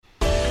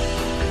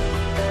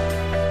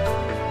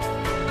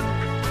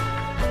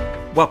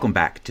Welcome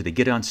back to the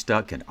Get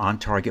Unstuck and On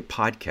Target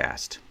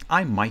podcast.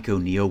 I'm Mike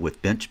O'Neill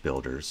with Bench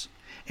Builders,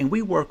 and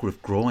we work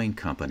with growing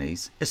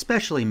companies,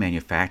 especially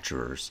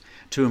manufacturers,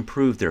 to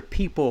improve their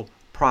people,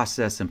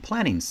 process, and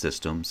planning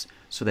systems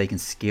so they can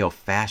scale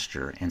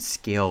faster and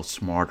scale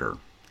smarter.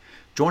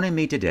 Joining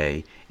me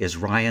today is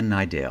Ryan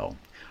Niddel.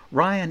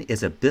 Ryan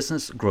is a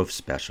business growth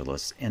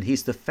specialist, and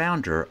he's the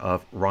founder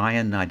of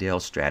Ryan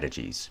Niddel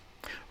Strategies.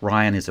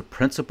 Ryan is a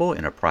principal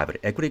in a private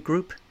equity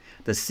group,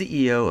 the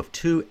CEO of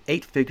 2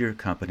 8-figure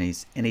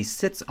companies, and he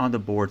sits on the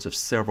boards of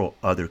several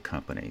other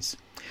companies.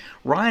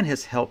 Ryan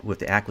has helped with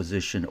the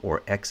acquisition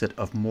or exit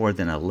of more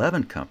than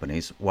 11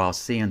 companies while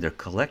seeing their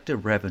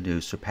collective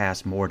revenue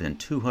surpass more than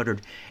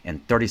 $237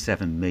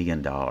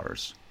 million.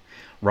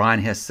 Ryan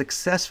has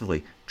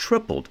successfully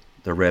tripled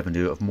the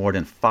revenue of more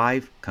than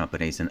 5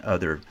 companies in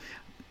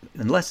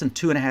less than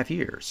 2.5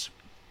 years.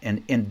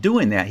 And in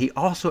doing that, he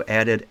also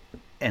added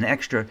an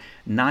extra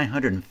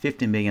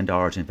 $950 million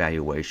in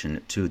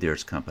valuation to their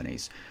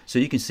companies. So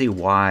you can see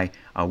why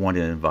I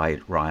wanted to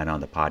invite Ryan on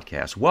the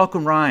podcast.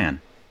 Welcome,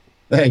 Ryan.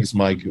 Thanks,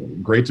 Mike.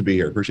 Great to be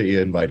here. Appreciate you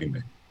inviting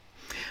me.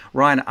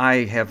 Ryan,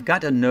 I have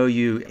got to know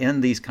you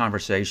in these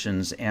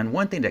conversations, and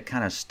one thing that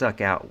kind of stuck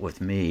out with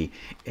me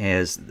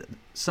is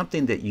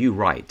something that you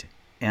write,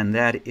 and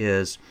that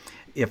is,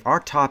 if our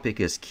topic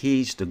is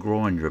keys to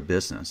growing your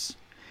business,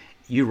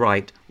 you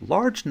write,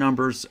 large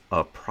numbers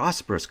of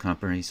prosperous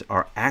companies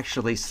are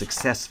actually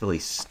successfully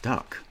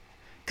stuck,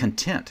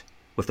 content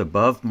with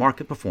above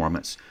market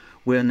performance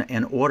when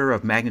an order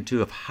of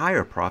magnitude of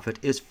higher profit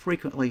is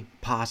frequently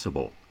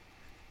possible.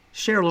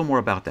 Share a little more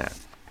about that.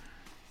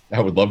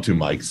 I would love to,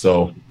 Mike.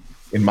 So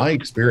in my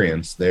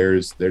experience,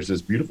 there's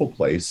this beautiful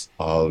place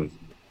of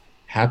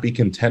happy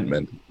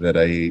contentment that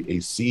a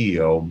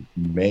CEO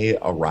may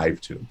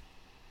arrive to.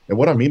 And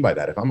what I mean by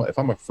that, if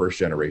I'm a first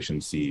generation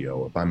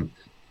CEO, if I'm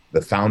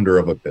the founder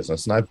of a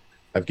business, and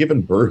I've given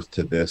birth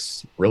to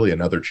this, really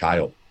another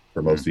child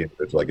for most of the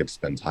individuals I get to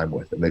spend time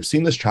with. And they've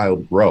seen this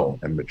child grow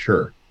and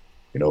mature,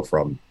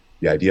 from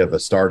the idea of a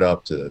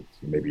startup to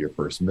maybe your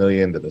first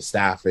million, to the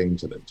staffing,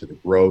 to the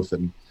growth.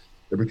 And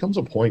there becomes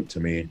a point to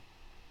me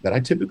that I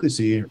typically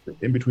see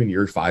in between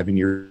year 5 and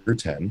year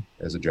 10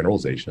 as a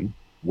generalization,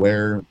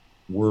 where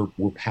we're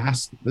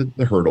past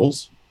the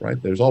hurdles,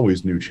 right? There's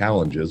always new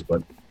challenges,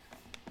 but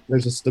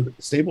there's a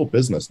stable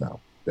business now.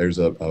 There's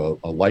a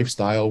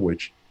lifestyle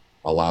which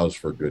allows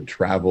for good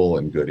travel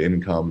and good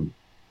income.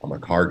 I'm a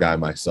car guy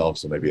myself,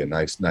 so maybe a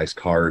nice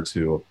car or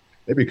two,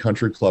 maybe a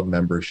country club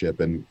membership,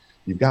 and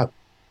you've got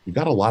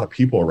a lot of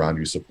people around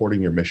you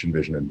supporting your mission,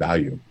 vision, and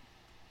value.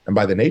 And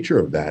by the nature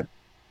of that,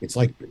 it's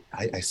like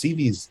I see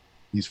these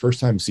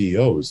first-time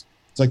CEOs.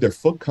 It's like their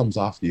foot comes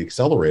off the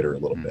accelerator a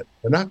little bit.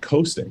 They're not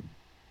coasting,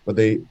 but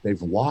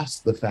they've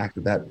lost the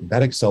fact that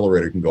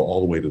accelerator can go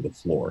all the way to the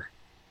floor.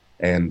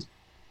 And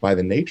by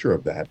the nature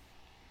of that,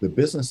 the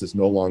business is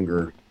no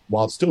longer,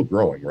 while it's still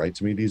growing, right?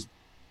 To me,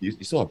 you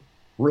still have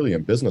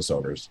brilliant business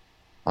owners,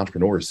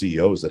 entrepreneurs,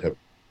 CEOs that have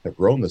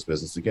grown this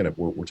business. Again, if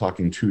we're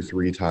talking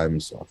 2-3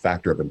 times a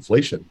factor of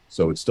inflation,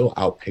 so it's still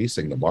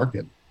outpacing the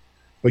market.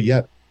 But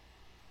yet,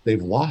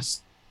 they've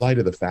lost sight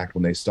of the fact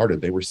when they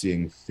started, they were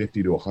seeing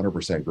 50 to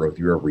 100% growth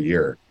year over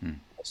year.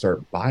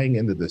 Start buying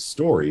into this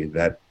story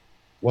that,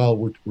 well,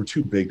 we're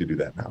too big to do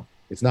that now.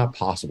 It's not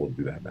possible to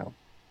do that now.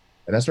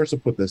 And that starts to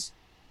put this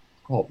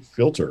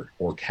filter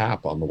or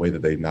cap on the way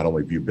that they not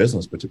only view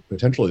business, but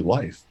potentially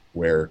life,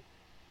 where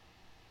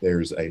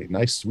there's a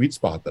nice sweet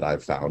spot that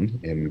I've found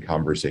in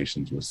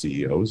conversations with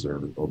CEOs or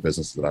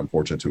businesses that I'm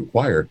fortunate to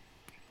acquire,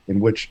 in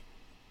which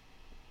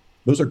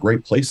those are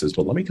great places.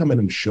 But let me come in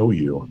and show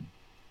you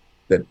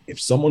that if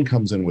someone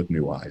comes in with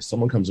new eyes,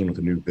 someone comes in with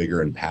a new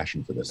vigor and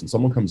passion for this, and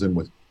someone comes in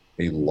with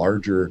a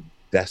larger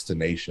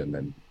destination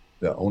than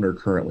the owner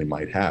currently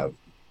might have,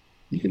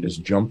 you can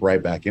just jump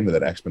right back into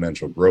that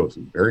exponential growth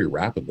very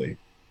rapidly.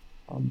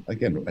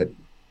 Again,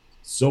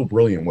 so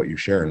brilliant what you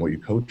share and what you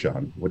coach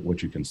on,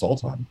 what you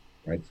consult on,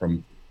 right?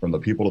 From the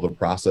people to the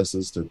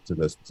processes to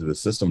the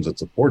systems that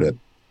support it.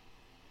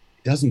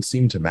 It doesn't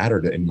seem to matter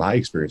in my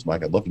experience,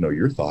 Mike. I'd love to know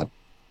your thought.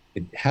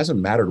 It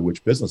hasn't mattered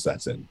which business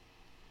that's in,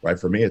 right?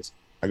 For me,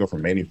 I go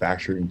from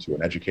manufacturing to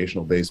an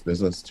educational-based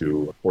business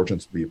to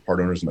fortunate to be part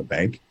owners in a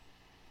bank.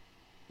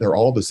 They're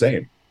all the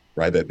same,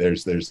 right? That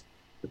there's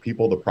the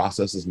people, the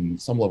processes,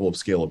 and some level of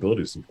scalability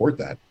to support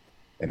that.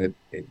 And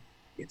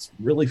it's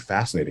really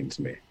fascinating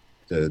to me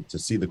to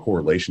see the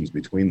correlations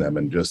between them,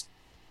 and just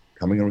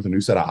coming in with a new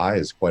set of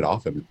eyes quite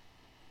often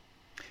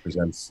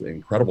presents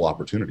incredible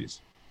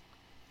opportunities.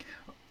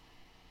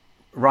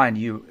 Ryan,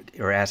 you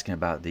are asking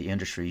about the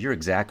industry. You're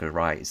exactly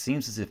right. It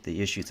seems as if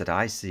the issues that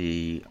I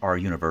see are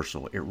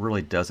universal. It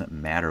really doesn't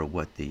matter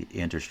what the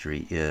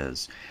industry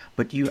is.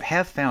 But you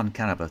have found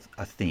kind of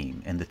a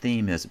theme, and the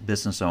theme is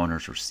business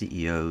owners or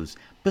CEOs.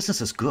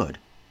 Business is good.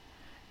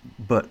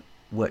 But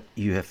what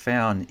you have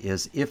found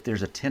is if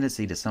there's a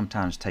tendency to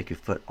sometimes take your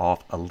foot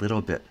off a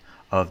little bit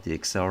of the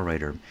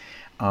accelerator,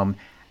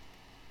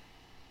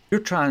 you're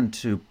trying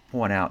to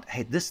point out,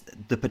 hey,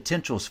 the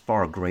potential is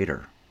far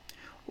greater.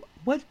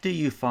 What do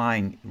you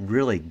find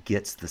really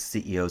gets the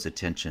CEO's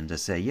attention to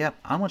say, yep,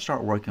 I'm going to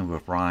start working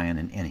with Ryan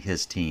and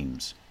his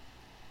teams?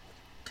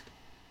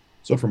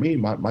 So for me,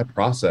 my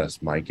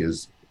process, Mike,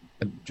 is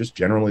I just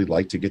generally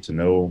like to get to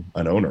know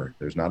an owner.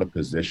 There's not a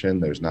position,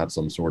 there's not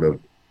some sort of,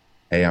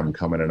 hey, I'm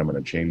coming and I'm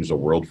going to change the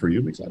world for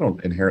you, because I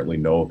don't inherently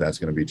know if that's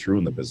going to be true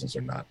in the business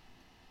or not.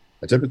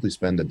 I typically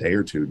spend a day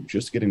or two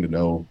just getting to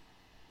know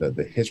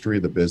the history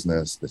of the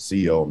business, the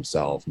CEO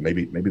himself,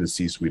 maybe the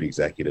C-suite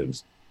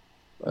executives.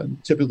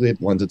 Typically,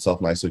 it lends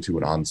itself nicely to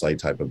an on-site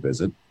type of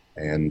visit,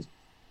 and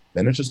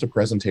then it's just a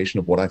presentation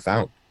of what I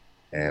found.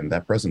 And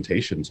that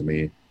presentation to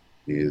me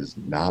is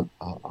not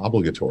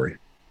obligatory.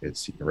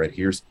 It's right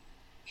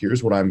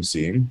here's what I'm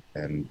seeing,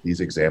 and these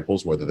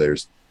examples, whether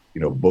there's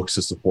books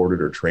to support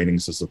it or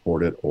trainings to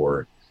support it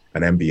or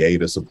an MBA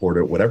to support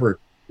it, whatever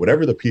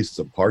the pieces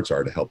of parts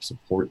are to help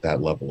support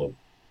that level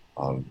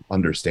of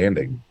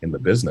understanding in the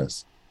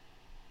business.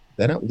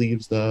 Then it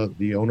leaves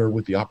the owner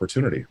with the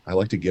opportunity. I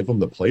like to give them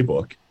the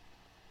playbook,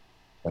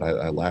 but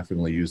I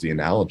laughingly use the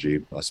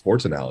analogy, a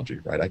sports analogy,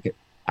 right?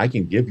 I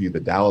can give you the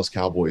Dallas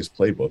Cowboys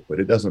playbook, but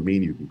it doesn't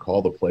mean you can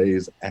call the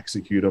plays,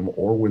 execute them,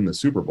 or win the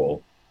Super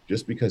Bowl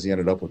just because he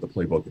ended up with the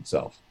playbook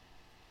itself.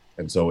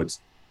 And so it's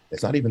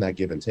not even that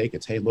give and take.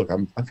 It's, hey, look,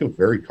 I feel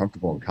very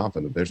comfortable and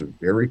confident that there's a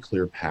very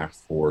clear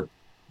path for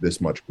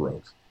this much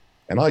growth.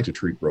 And I like to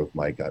treat growth,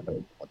 Mike. I'd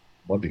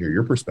love to hear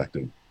your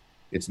perspective.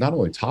 It's not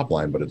only top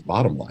line, but it's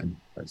bottom line.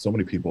 Right? So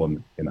many people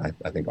in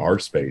I think our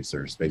space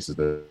or spaces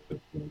that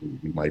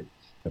we might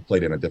have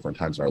played in at different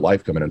times in our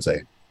life come in and say,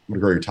 I'm going to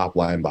grow your top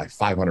line by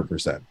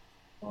 500%.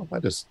 Well, if I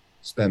just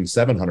spend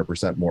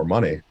 700% more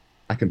money,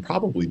 I can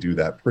probably do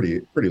that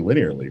pretty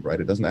linearly,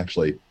 right? It doesn't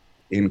actually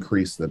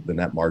increase the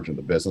net margin of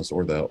the business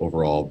or the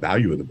overall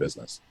value of the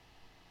business.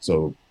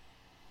 So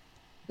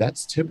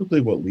that's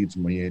typically what leads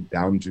me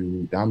down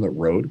the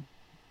road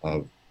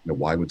of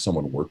why would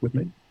someone work with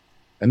me?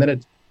 And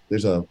then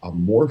there's a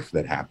morph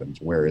that happens,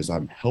 whereas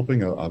I'm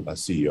helping a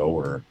CEO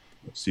or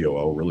a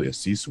COO, really a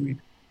C-suite,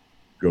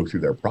 go through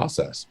their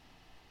process.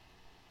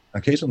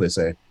 Occasionally they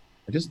say,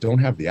 I just don't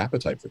have the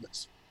appetite for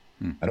this.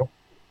 I don't.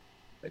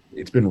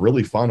 It's been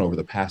really fun over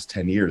the past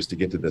 10 years to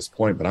get to this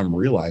point, but I'm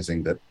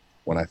realizing that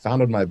when I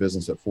founded my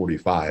business at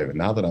 45, and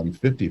now that I'm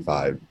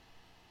 55,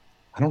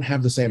 I don't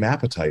have the same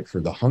appetite for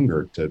the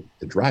hunger to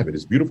drive it.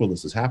 As beautiful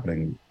this is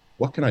happening,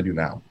 what can I do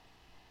now?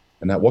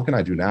 And that what can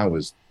I do now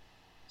is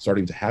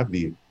starting to have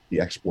the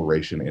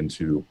exploration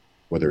into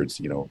whether it's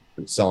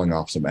selling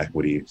off some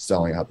equity,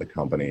 selling out the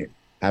company,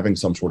 having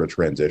some sort of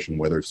transition,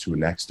 whether it's to a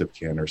next of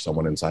kin or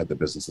someone inside the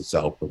business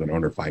itself with an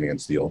owner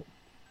finance deal,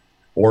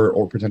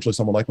 or potentially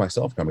someone like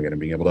myself coming in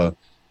and being able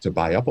to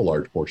buy up a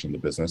large portion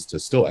of the business to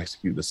still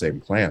execute the same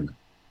plan.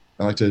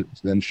 I like to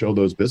then show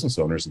those business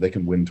owners that they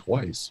can win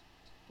twice,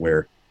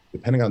 where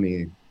depending on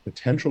the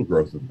potential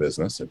growth of the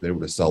business, if they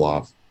were to sell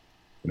off,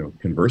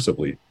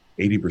 conversely,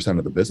 80%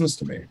 of the business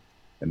to me,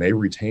 and they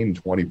retain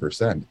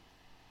 20%,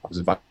 because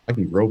if I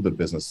can grow the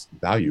business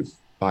value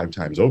 5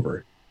 times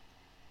over,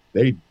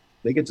 they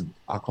get to,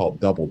 I'll call it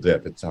double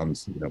dip. It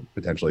sounds,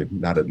 potentially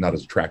not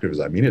as attractive as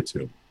I mean it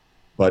to,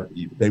 but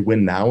they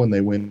win now and they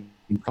win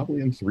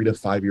probably in 3 to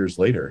 5 years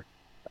later.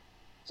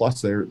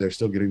 Plus they're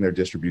still getting their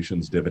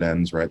distributions,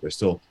 dividends, right? They're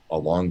still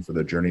along for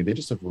the journey. They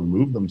just have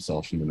removed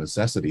themselves from the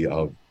necessity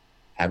of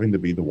having to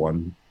be the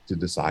one to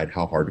decide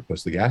how hard to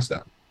push the gas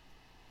down.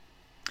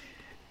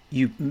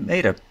 You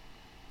made a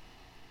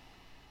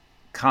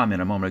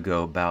comment a moment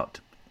ago about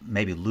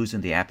maybe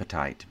losing the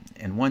appetite.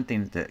 And one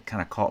thing that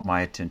kind of caught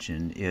my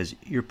attention is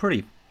you're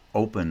pretty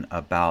open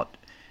about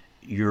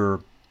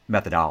your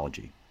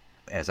methodology.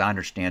 As I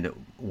understand it,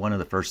 one of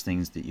the first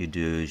things that you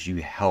do is you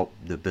help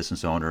the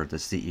business owner, the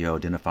CEO,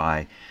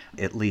 identify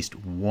at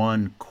least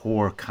one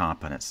core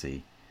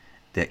competency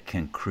that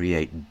can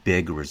create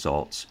big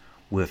results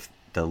with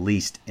the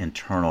least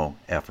internal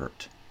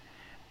effort.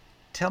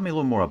 Tell me a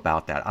little more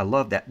about that. I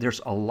love that.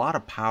 There's a lot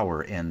of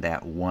power in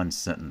that one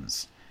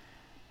sentence.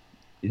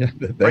 Yeah,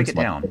 Break thanks, it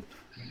Mike. down.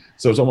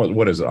 So it's almost,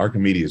 what is it?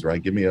 Archimedes,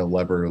 right? Give me a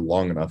lever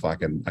long enough, I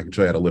can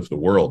show you how to lift the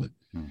world.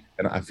 Hmm.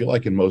 And I feel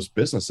like in most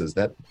businesses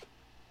that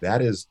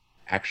is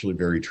actually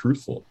very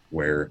truthful.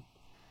 Where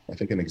I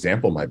think an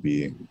example might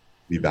be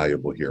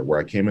valuable here, where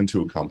I came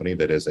into a company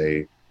that is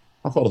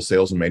I'll call it a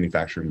sales and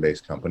manufacturing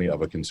based company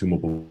of a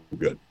consumable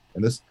good.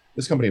 And this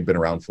company had been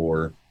around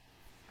for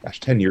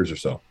 10 years or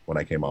so when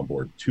I came on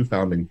board. 2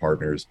 founding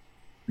partners,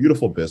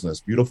 beautiful business,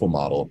 beautiful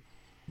model,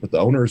 but the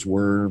owners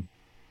were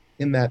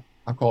in that,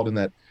 I'll call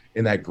it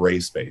in that gray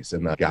space.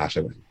 And gosh,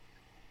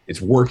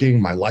 it's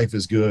working. My life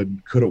is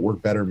good. Could it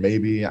work better?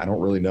 Maybe. I don't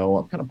really know.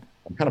 I'm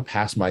kind of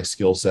past my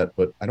skill set,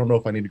 but I don't know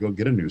if I need to go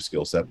get a new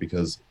skill set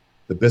because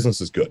the business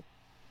is good.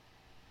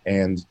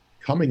 And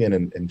coming in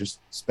and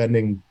just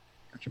spending,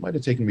 it might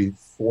have taken me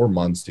 4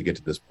 months to get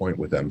to this point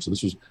with them. So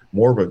this was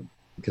more of a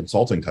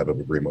consulting type of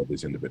agreement with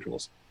these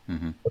individuals.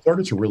 Mm-hmm. I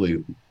started to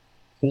really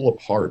pull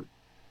apart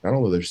not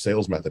only their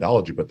sales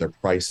methodology, but their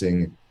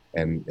pricing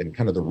and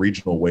kind of the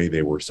regional way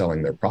they were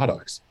selling their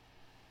products,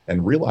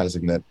 and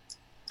realizing that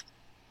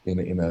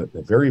in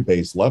a very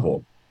base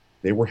level,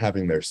 they were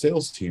having their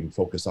sales team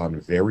focus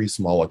on very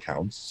small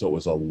accounts. So it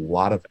was a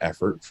lot of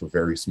effort for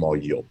very small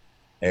yield.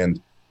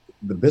 And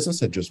the business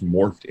had just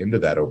morphed into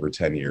that over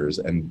 10 years,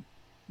 and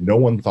no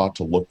one thought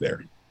to look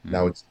there.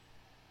 Now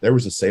there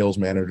was a sales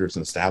manager. It's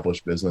an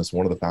established business.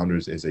 One of the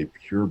founders is a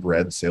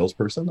purebred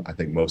salesperson. I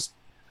think I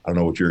don't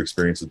know what your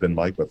experience has been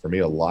like, but for me,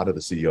 a lot of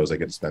the CEOs I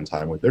get to spend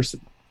time with,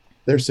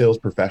 they're sales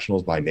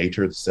professionals by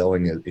nature. The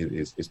selling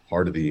is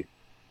part of the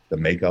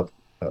makeup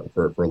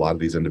for a lot of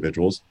these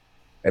individuals.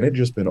 And it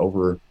just been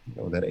over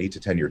that 8 to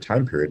 10 year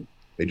time period.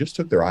 They just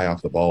took their eye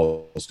off the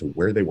ball as to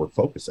where they were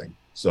focusing.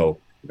 So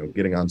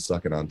getting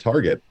unstuck and on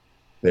target,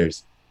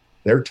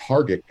 their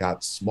target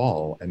got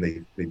small, and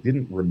they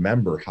didn't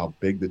remember how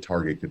big the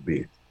target could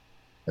be.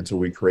 And so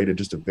we created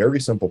just a very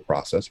simple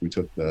process. We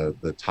took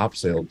the top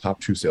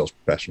two sales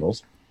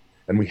professionals,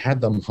 and we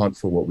had them hunt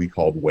for what we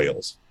called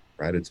whales.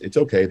 Right? It's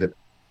okay that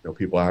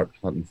people out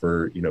hunting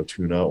for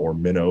tuna or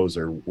minnows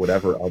or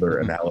whatever other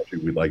analogy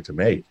we'd like to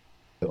make,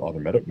 the other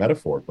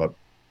metaphor. But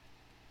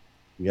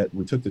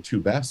we took the two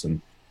best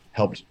and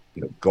helped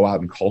go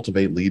out and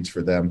cultivate leads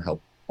for them,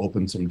 help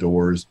open some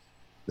doors.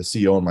 The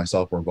CEO and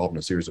myself were involved in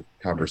a series of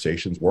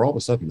conversations where all of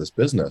a sudden this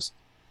business,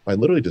 by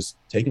literally just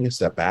taking a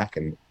step back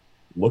and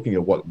looking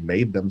at what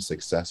made them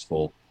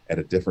successful at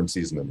a different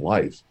season in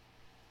life,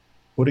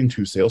 putting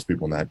two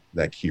salespeople in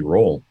that key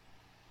role,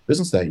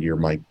 business that year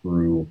Mike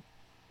grew,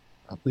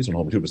 please don't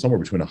hold me to it, but somewhere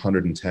between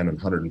 110 and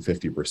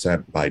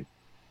 150% by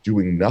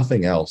doing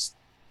nothing else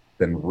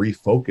than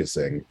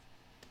refocusing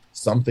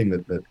something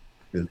that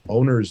the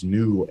owners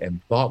knew and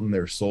thought in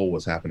their soul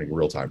was happening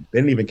real time. They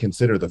didn't even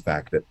consider the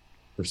fact that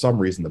for some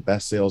reason the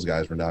best sales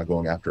guys were now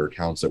going after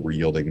accounts that were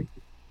yielding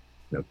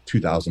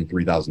 $2,000,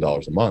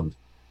 $3,000 a month,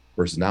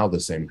 versus now the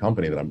same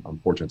company that I'm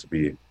fortunate to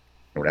be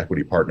an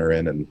equity partner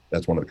in, and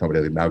that's one of the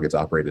companies that now gets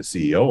operated as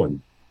CEO.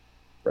 And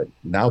right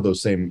now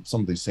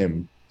some of these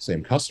same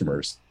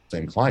customers,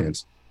 same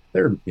clients,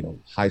 they're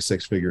high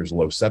six figures,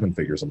 low seven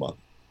figures a month,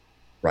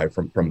 right?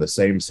 From the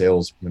same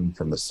salesman,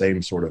 from the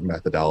same sort of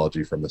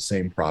methodology, from the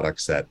same product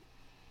set.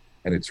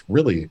 And it's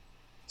really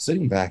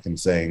sitting back and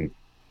saying,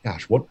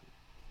 gosh,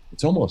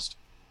 it's almost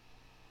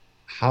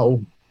how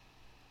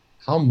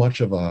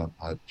much of a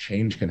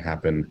change can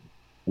happen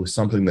with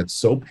something that's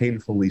so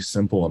painfully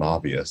simple and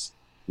obvious.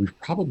 We've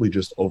probably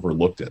just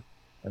overlooked it.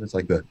 And it's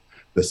like the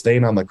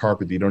stain on the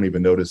carpet that you don't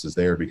even notice is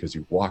there because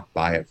you've walked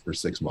by it for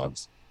 6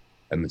 months.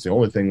 And it's the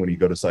only thing when you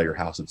go to sell your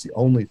house, it's the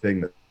only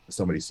thing that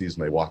somebody sees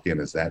when they walk in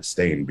is that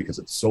stain, because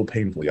it's so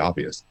painfully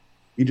obvious.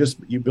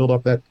 You build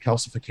up that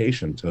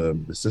calcification to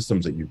the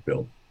systems that you've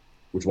built,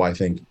 which is why I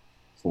think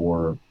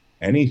for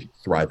any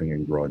thriving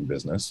and growing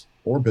business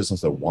or business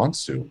that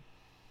wants to,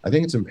 I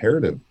think it's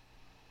imperative.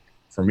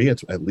 For me,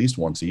 it's at least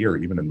once a year,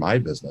 even in my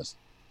business,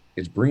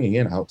 it's bringing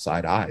in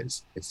outside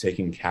eyes. It's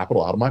taking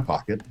capital out of my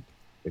pocket.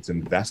 It's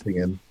investing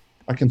in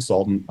a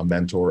consultant, a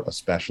mentor, a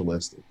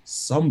specialist,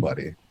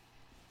 somebody,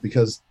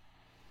 because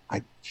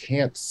I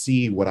can't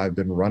see what I've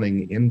been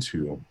running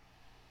into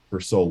for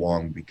so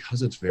long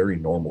because it's very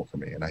normal for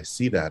me. And I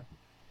see that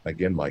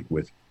again, like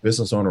with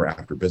business owner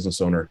after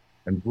business owner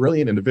and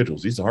brilliant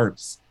individuals. These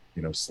aren't,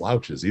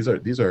 slouches.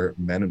 These are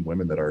men and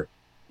women that are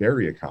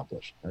very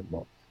accomplished, right?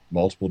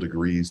 Multiple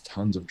degrees,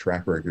 tons of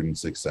track record and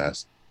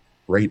success,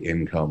 great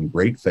income,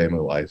 great family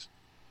life.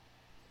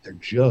 They're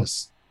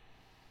just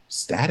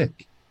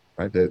static,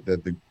 right?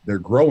 They're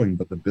growing,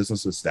 but the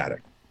business is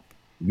static.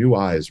 New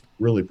eyes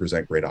really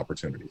present great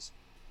opportunities.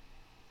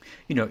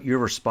 Your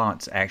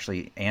response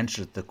actually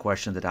answered the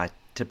question that I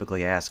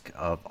typically ask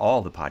of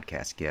all the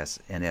podcast guests,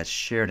 and has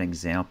shared an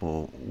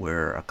example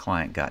where a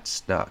client got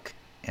stuck.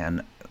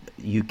 And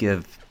you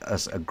give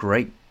us a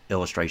great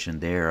illustration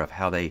there of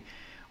how they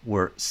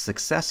were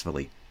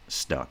successfully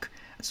stuck.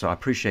 So I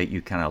appreciate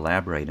you kind of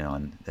elaborating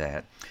on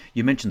that.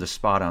 You mentioned the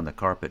spot on the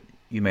carpet.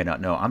 You may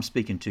not know, I'm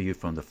speaking to you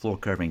from the floor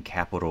covering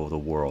capital of the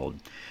world.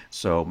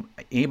 So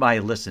anybody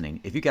listening,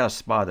 if you got a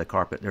spot on the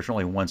carpet, there's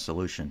only one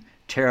solution: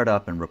 tear it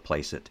up and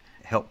replace it.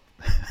 Help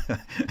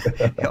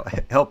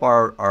help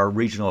our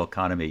regional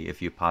economy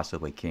if you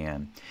possibly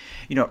can.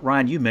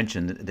 Ryan, you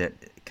mentioned that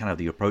kind of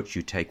the approach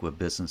you take with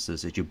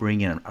businesses is you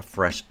bring in a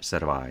fresh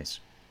set of eyes,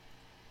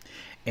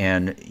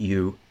 and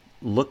you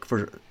look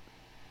for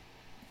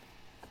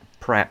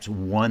perhaps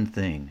one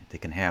thing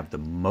that can have the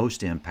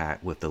most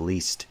impact with the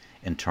least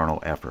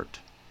internal effort.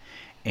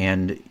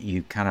 And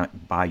you kind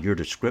of, by your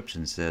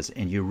description says,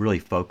 and you really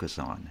focus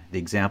on. The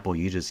example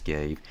you just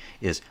gave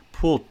is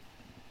pull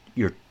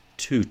your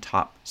two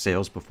top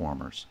sales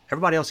performers.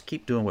 Everybody else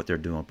keep doing what they're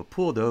doing, but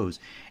pull those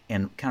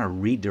and kind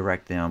of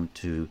redirect them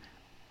to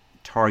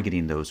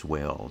targeting those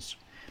whales.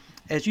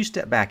 As you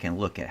step back and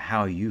look at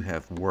how you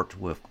have worked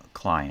with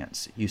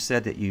clients, you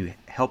said that you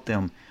help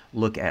them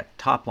look at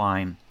top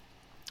line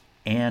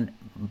and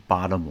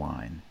bottom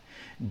line.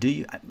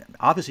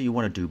 Obviously you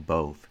want to do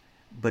both,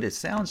 but it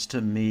sounds to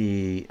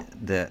me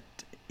that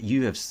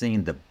you have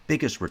seen the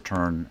biggest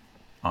return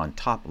on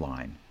top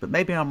line, but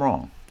maybe I'm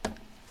wrong.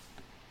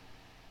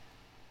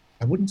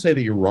 I wouldn't say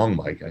that you're wrong,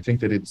 Mike. I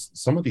think that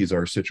some of these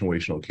are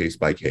situational case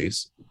by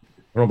case.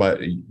 I don't know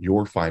about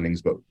your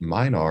findings, but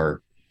mine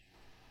are,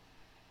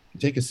 you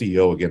take a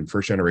CEO, again,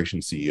 first generation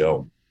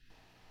CEO.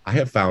 I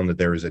have found that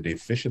there is a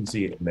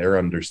deficiency in their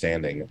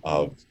understanding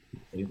of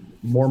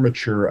more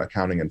mature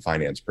accounting and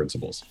finance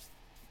principles.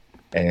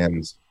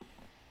 And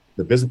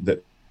the business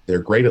that they're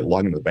great at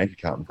logging the bank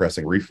account and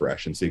pressing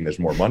refresh and seeing there's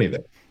more money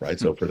there, right?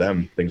 So for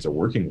them, things are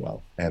working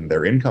well, and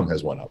their income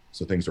has went up,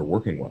 so things are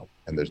working well,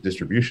 and there's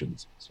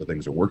distributions, so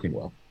things are working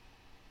well.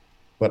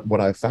 But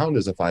what I found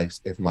is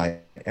if my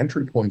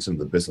entry points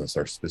into the business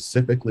are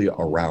specifically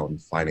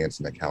around finance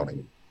and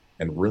accounting,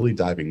 and really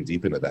diving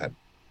deep into that,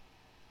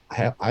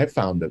 I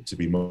found it to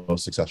be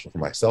most successful for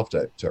myself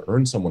to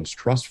earn someone's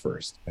trust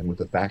first. And with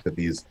the fact that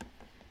these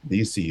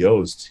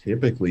CEOs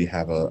typically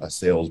have a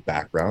sales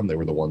background, they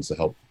were the ones to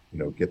help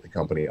get the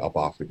company up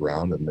off the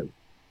ground, and then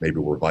maybe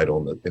were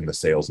vital in the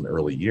sales in the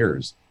early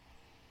years.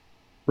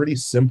 Pretty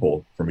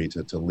simple for me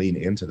to lean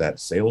into that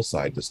sales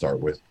side to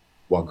start with,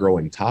 while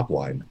growing top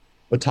line,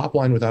 but top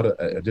line without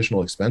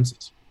additional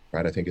expenses,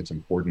 right? I think it's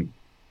important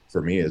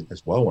for me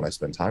as well, when I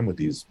spend time with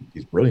these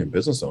brilliant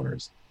business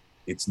owners.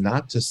 It's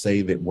not to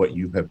say that what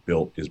you have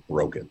built is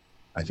broken.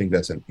 I think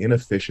that's an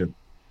inefficient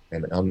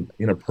and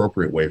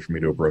inappropriate way for me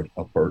to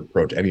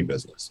approach any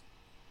business.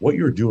 What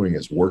you're doing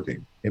is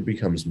working. It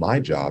becomes my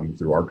job,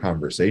 through our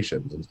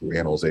conversations and through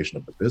analyzation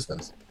of the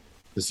business,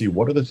 to see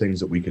what are the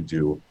things that we could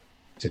do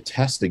to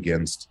test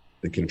against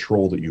the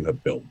control that you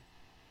have built.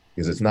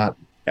 Because it's not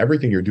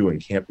everything you're doing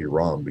can't be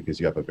wrong, because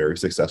you have a very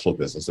successful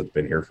business that's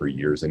been here for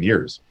years and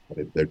years.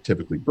 They're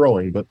typically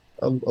growing, but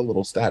a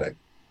little static.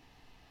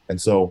 And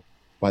so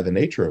by the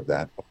nature of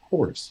that, of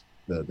course,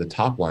 the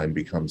top line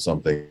becomes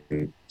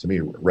something, to me,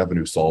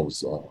 revenue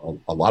solves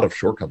a lot of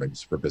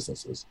shortcomings for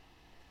businesses.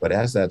 But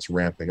as that's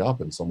ramping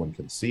up and someone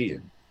can see,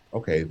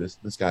 okay, this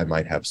guy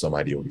might have some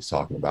idea what he's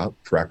talking about,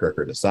 track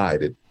record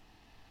aside,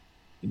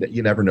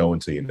 you never know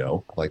until you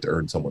know. I like to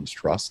earn someone's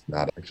trust,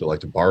 not actually like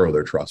to borrow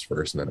their trust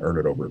first and then earn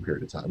it over a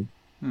period of time.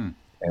 Hmm.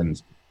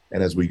 And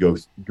as we go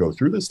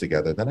through this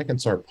together, then I can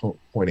start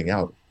pointing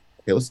out,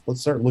 okay,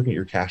 let's start looking at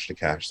your cash to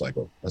cash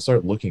cycle. Let's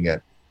start looking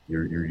at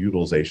your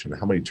utilization,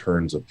 how many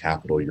turns of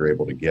capital you're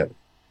able to get,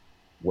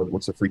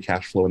 what's the free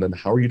cash flow, and then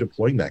how are you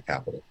deploying that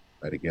capital?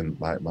 Right. Again,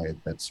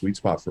 that sweet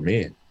spot for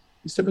me,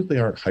 these typically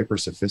aren't hyper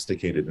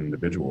sophisticated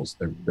individuals.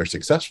 They're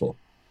successful.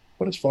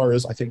 But as far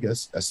as I think a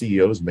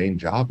CEO's main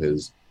job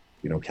is,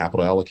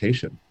 capital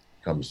allocation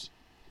comes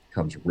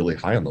really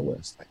high on the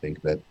list. I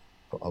think that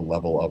a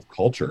level of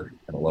culture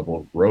and a level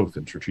of growth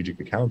in strategic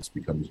accounts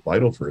becomes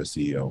vital for a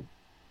CEO.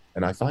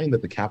 And I find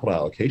that the capital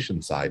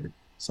allocation side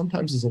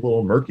sometimes is a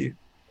little murky,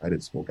 right?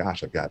 It's, well,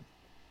 gosh, I've got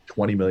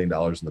 $20 million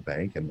in the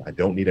bank and I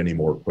don't need any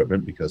more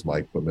equipment because my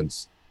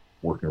equipment's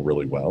working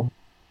really well.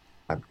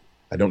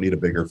 I don't need a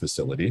bigger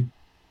facility.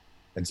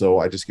 And so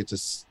I just get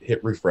to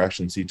hit refresh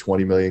and see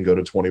 20 million go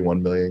to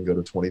 21 million, go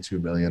to 22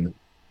 million,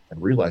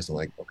 and realizing,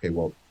 like, okay,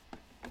 well,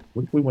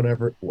 what if we went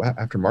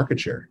after market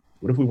share?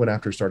 What if we went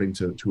after starting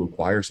to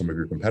acquire some of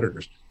your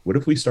competitors? What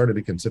if we started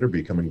to consider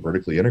becoming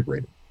vertically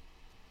integrated?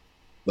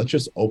 Let's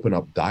just open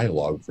up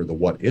dialogue for the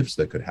what ifs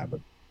that could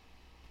happen.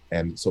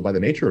 And so by the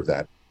nature of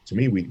that, to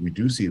me, we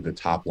do see the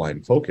top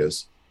line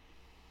focus.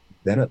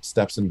 Then it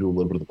steps into a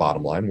little bit of the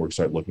bottom line where we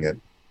start looking at,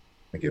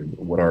 again,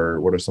 what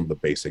are some of the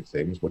basic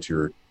things? What's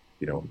your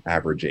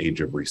average age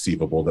of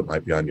receivable that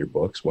might be on your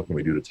books? What can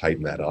we do to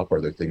tighten that up?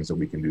 Are there things that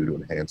we can do to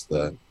enhance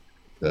the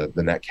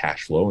net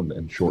cash flow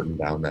and shorten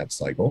down that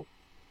cycle?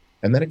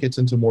 And then it gets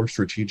into more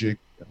strategic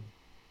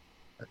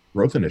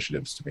growth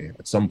initiatives. To me,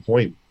 at some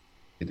point,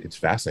 it's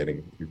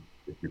fascinating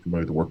if you're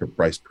familiar with the work of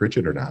Bryce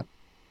Pritchett or not,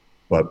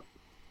 but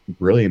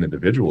brilliant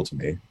individual to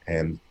me,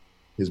 and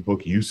his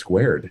book U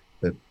Squared,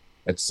 that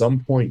at some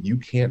point you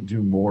can't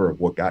do more of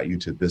what got you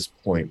to this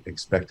point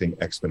expecting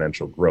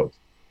exponential growth.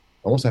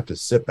 Almost have to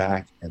sit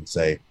back and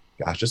say,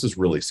 gosh, this is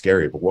really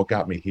scary, but what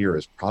got me here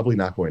is probably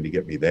not going to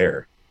get me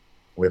there.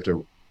 We have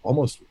to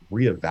almost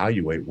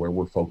reevaluate where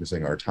we're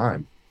focusing our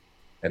time.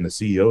 And the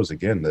CEOs,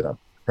 again, that I'm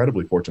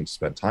incredibly fortunate to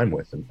spend time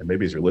with, and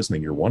maybe as you're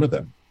listening, you're one of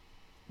them,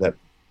 that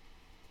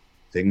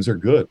things are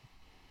good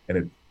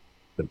and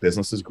the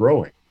business is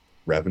growing,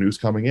 revenue's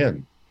coming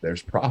in,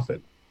 there's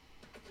profit.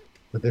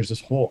 But there's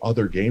this whole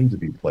other game to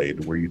be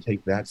played where you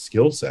take that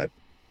skill set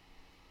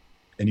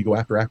and you go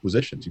after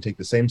acquisitions. You take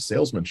the same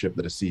salesmanship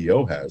that a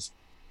CEO has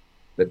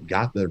that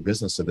got their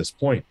business to this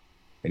point,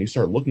 and you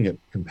start looking at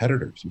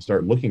competitors. You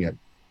start looking at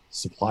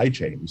supply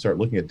chain. You start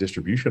looking at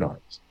distribution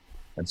arms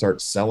and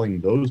start selling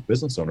those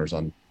business owners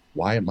on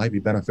why it might be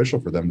beneficial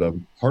for them to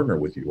partner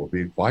with you or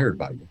be acquired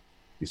by you.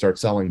 You start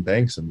selling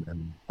banks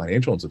and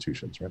financial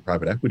institutions, right?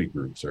 Private equity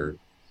groups, or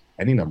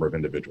any number of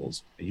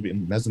individuals,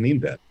 even mezzanine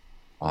debt,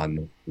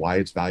 on why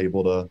it's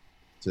valuable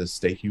to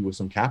stake you with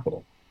some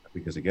capital.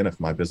 Because again, if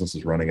my business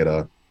is running at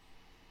a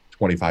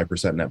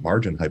 25% net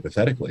margin,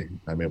 hypothetically,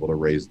 I'm able to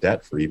raise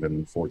debt for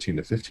even 14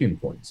 to 15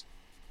 points.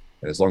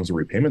 And as long as the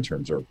repayment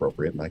terms are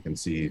appropriate and I can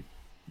see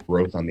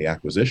growth on the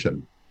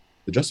acquisition,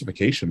 the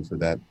justification for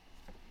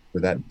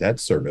that debt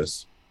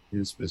service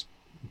is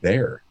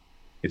there.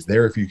 It's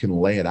there if you can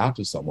lay it out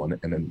to someone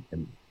and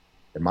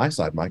In my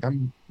side, Mike,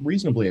 I'm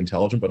reasonably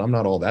intelligent, but I'm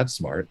not all that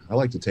smart. I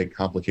like to take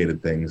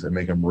complicated things and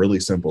make them really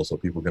simple so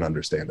people can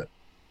understand it.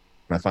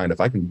 And I find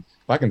if I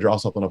can draw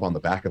something up on the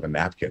back of a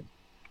napkin,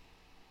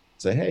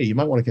 say, hey, you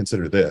might want to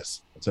consider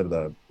this instead of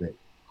the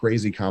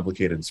crazy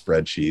complicated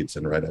spreadsheets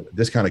and write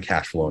this kind of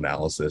cash flow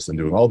analysis and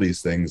doing all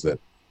these things that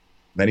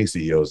many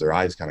CEOs, their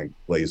eyes kind of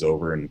glaze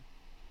over and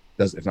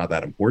it's not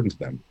that important to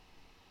them.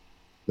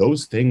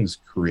 Those things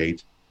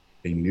create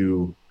a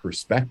new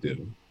perspective,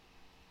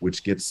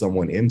 which gets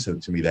someone into,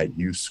 to me, that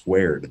U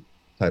squared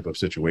type of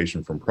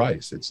situation from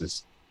price. It's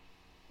just,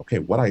 okay,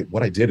 what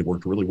I did, it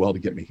worked really well to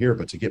get me here,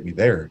 but to get me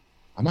there,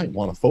 I might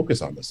want to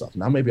focus on this stuff.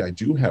 Now, maybe I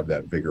do have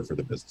that vigor for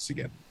the business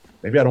again.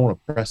 Maybe I don't want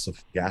to press the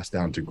gas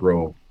down to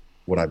grow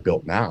what I've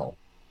built now.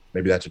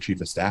 Maybe that's a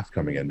chief of staff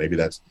coming in. Maybe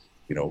that's,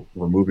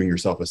 removing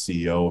yourself a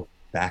CEO,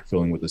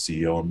 backfilling with the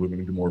CEO and moving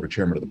into more of a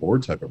chairman of the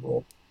board type of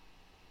role.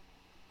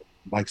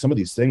 Like some of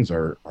these things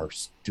are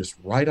just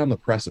right on the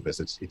precipice.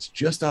 It's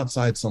just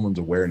outside someone's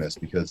awareness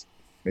because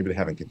maybe they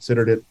haven't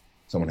considered it.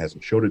 Someone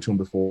hasn't showed it to them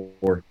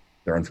before.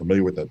 They're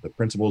unfamiliar with the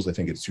principles. They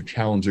think it's too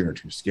challenging or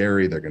too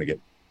scary. They're going to get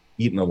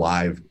eaten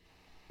alive.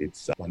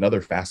 It's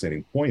another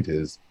fascinating point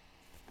is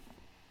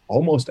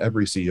almost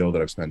every CEO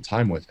that I've spent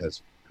time with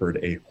has heard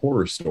a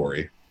horror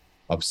story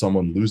of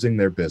someone losing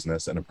their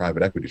business in a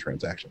private equity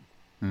transaction.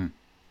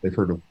 They've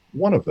heard of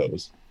one of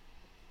those,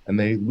 and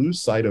they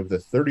lose sight of the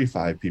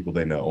 35 people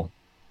they know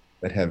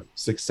that have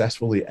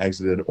successfully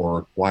exited or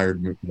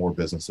acquired more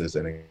businesses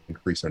and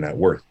increased their net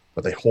worth.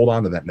 But they hold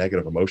on to that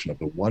negative emotion of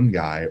the one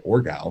guy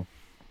or gal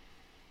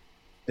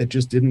that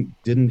just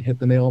didn't hit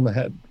the nail on the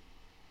head.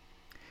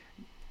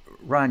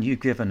 Ron,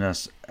 you've given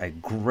us a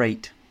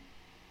great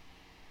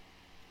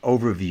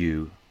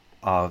overview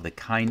of the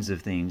kinds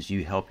of things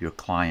you help your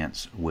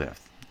clients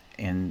with.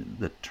 And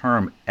the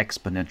term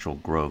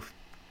exponential growth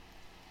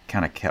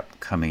kind of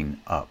kept coming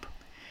up.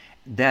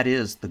 That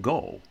is the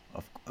goal,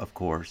 of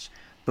course.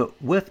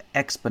 But with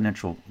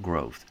exponential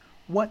growth,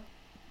 what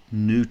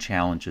new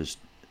challenges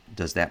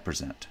does that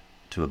present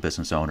to a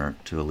business owner,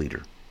 to a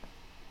leader?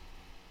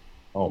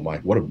 Oh,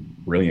 Mike, what a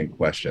brilliant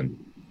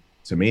question.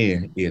 To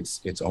me,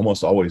 it's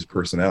almost always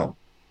personnel.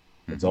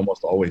 It's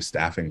almost always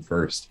staffing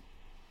first.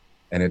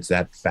 And it's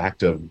that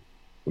fact of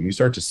when you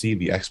start to see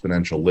the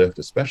exponential lift,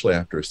 especially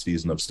after a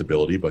season of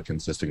stability but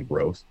consistent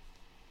growth,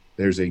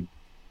 there's a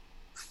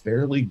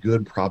fairly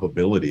good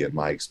probability, in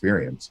my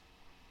experience,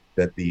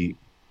 that the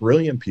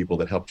brilliant people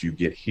that helped you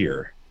get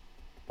here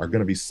are going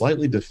to be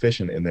slightly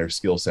deficient in their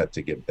skill set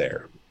to get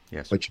there.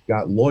 Yes. But you've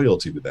got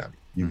loyalty to them.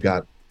 You've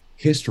got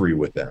history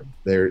with them.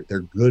 They're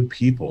good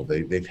people.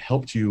 They've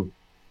helped you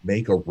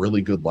make a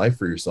really good life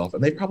for yourself,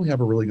 and they probably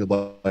have a really good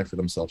life for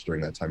themselves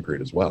during that time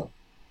period as well.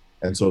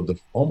 And so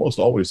almost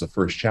always the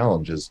first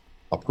challenge is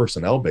a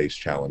personnel-based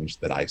challenge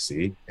that I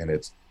see, and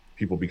it's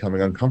people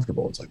becoming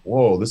uncomfortable. It's like,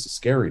 whoa, this is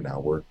scary now.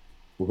 We're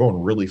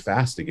going really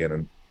fast again.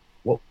 And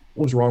what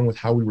was wrong with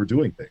how we were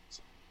doing things?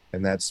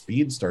 And that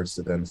speed starts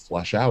to then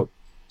flush out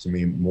to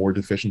me more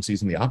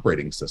deficiencies in the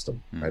operating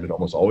system, right? It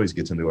almost always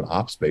gets into an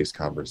ops-based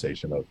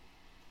conversation of,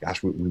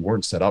 gosh, we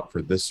weren't set up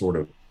for this sort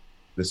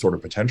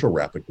of potential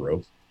rapid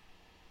growth.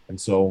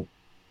 And so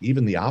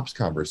even the ops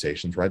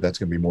conversations, right? That's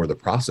going to be more the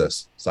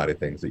process side of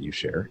things that you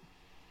share.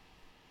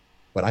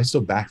 But I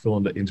still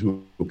backfill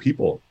into a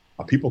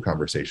people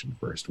conversation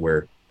first,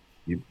 where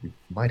you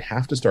might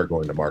have to start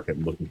going to market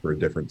and looking for a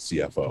different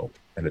CFO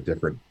and a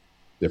different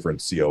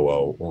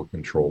COO or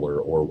controller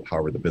or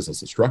however the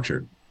business is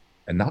structured.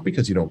 And not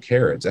because you don't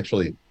care. It's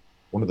actually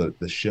one of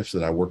the shifts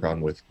that I work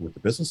on with the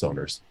business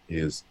owners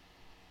is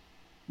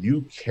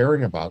you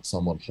caring about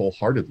someone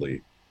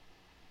wholeheartedly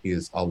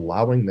is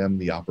allowing them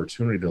the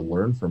opportunity to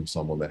learn from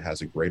someone that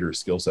has a greater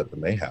skill set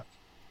than they have.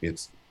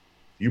 It's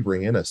you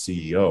bring in a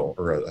CEO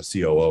or a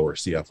COO or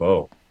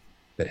CFO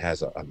that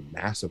has a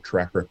massive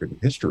track record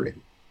and history.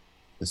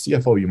 The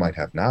CFO you might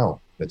have now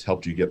that's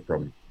helped you get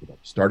from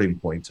starting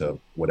point to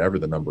whatever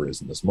the number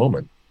is in this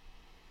moment,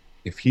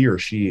 if he or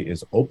she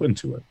is open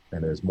to it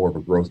and is more of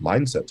a growth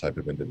mindset type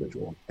of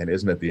individual and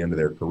isn't at the end of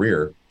their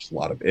career, just a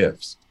lot of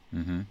ifs,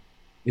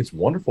 it's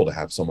wonderful to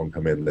have someone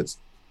come in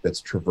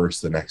that's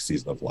traversed the next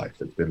season of life.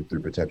 It's been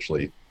through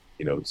potentially,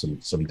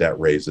 some debt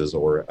raises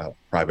or a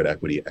private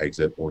equity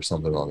exit or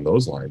something along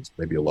those lines,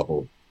 maybe a level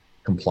of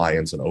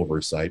compliance and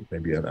oversight,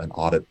 maybe an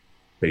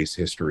audit-based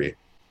history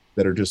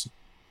that are just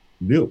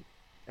new.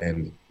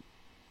 And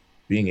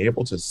being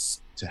able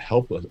to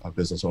help a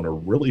business owner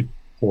really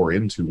pour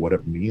into what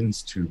it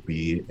means to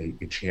be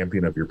a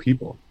champion of your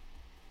people,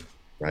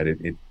 right?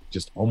 It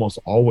just almost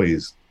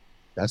always,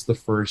 that's the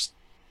first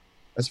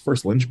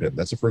linchpin.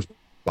 That's the first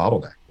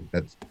bottleneck.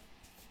 That's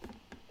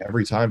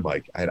every time,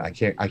 Mike. I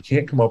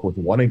can't come up with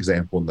one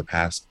example in the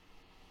past.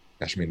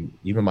 Gosh, I mean,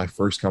 even my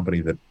first company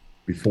that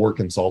before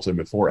consulting,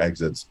 before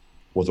exits,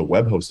 was a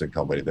web hosting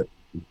company that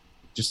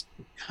just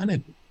kind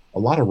of a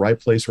lot of right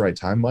place, right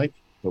time, Mike.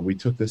 But we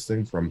took this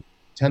thing from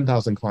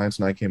 10,000 clients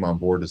when I came on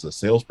board as a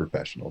sales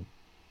professional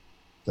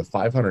to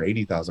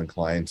 580,000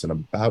 clients in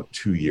about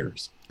 2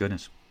 years.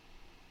 Goodness.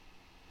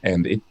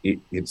 And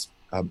it's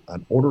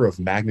an order of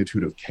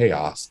magnitude of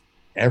chaos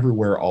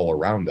everywhere all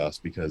around us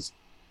because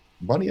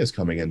money is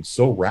coming in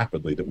so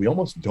rapidly that we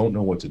almost don't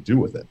know what to do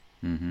with it.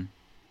 Mm-hmm.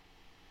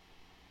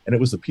 And it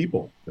was the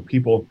people,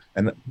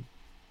 and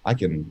I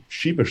can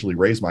sheepishly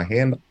raise my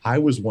hand. I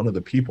was one of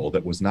the people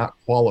that was not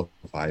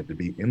qualified to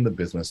be in the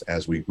business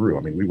as we grew.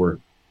 I mean, we were,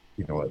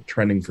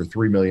 trending for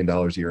 $3 million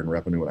a year in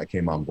revenue when I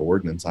came on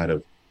board. And inside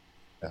of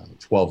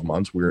 12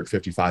 months, we were at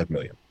 55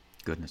 million.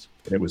 Goodness.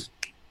 And it was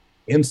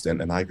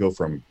instant. And I go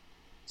from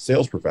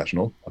sales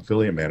professional,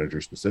 affiliate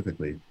manager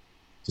specifically,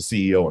 to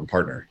CEO and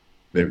partner.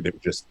 They were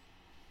just,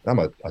 I'm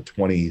a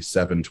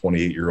 27,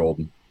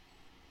 28-year-old,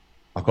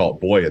 I'll call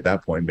it boy at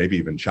that point, maybe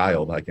even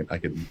child. I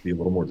can be a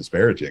little more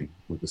disparaging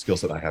with the skill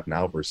set I have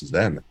now versus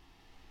then.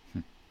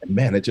 And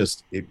man,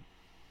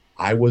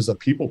 I was a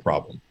people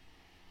problem.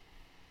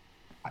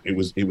 It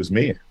was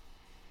me.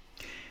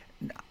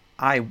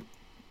 I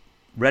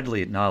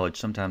readily acknowledge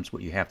sometimes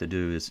what you have to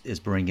do is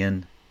bring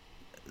in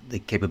the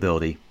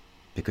capability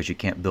because you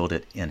can't build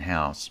it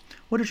in-house.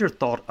 What is your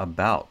thought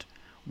about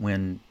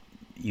when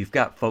you've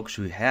got folks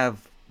who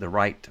have the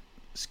right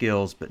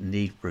skills but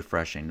need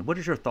refreshing? What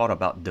is your thought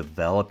about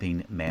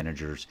developing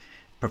managers,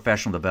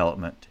 professional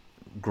development,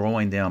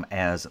 growing them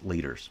as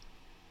leaders?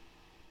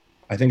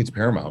 I think it's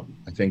paramount.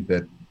 I think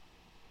that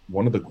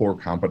one of the core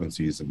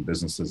competencies in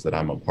businesses that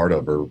I'm a part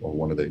of, or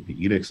one of the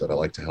edicts that I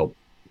like to help,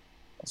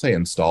 I'll say,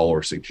 install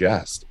or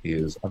suggest,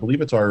 is I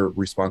believe it's our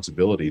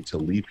responsibility to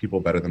leave people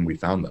better than we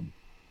found them.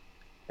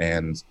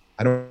 And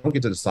I don't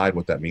get to decide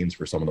what that means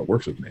for someone that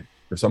works with me.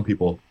 For some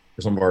people,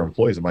 for some of our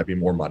employees, it might be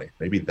more money.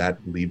 Maybe that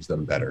leaves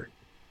them better.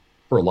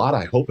 For a lot,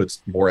 I hope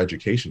it's more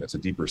education. It's a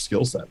deeper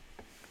skill set.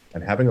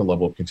 And having a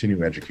level of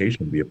continuing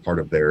education be a part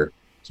of their,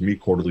 to me,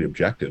 quarterly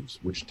objectives,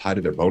 which tie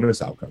to their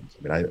bonus outcomes.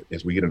 I mean,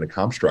 as we get into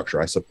comp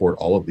structure, I support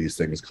all of these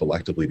things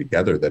collectively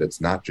together, that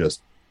it's not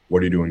just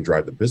what are you doing to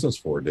drive the business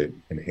forward to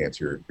enhance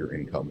your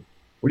income?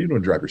 What are you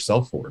doing to drive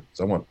yourself forward?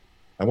 Because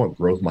I want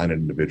growth-minded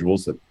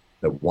individuals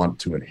that want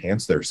to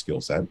enhance their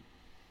skill set.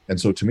 And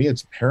so to me,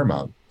 it's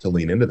paramount to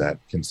lean into that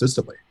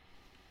consistently.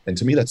 And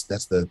to me, that's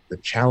the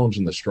challenge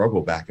and the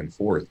struggle back and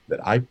forth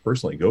that I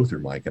personally go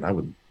through, Mike. And I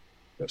would,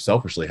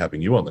 selfishly,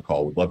 having you on the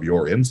call, would love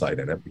your insight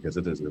in it, because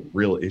it is a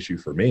real issue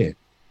for me.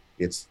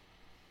 I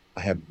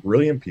have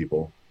brilliant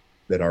people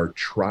that are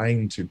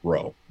trying to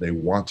grow. They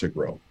want to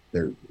grow.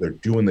 They're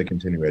doing the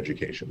continuing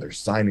education. They're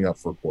signing up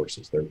for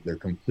courses. They're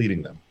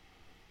completing them.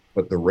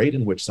 But the rate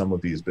in which some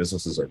of these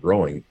businesses are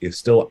growing is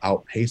still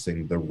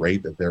outpacing the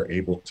rate that they're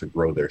able to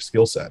grow their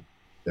skill set.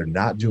 They're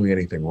not doing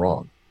anything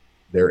wrong.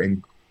 They're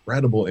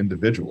incredible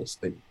individuals.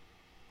 They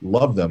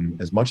love them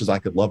as much as I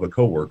could love a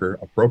coworker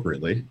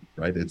appropriately,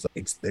 right?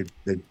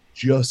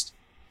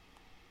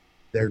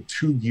 They're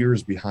 2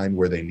 years behind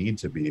where they need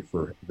to be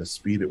for the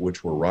speed at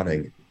which we're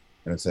running.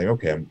 And it's saying,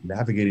 okay, I'm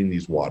navigating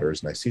these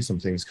waters, and I see some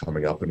things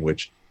coming up in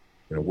which,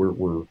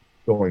 we're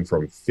going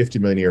from 50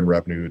 million a year in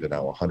revenue to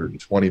now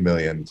 120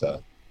 million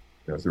to,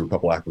 through a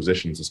couple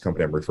acquisitions, this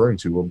company I'm referring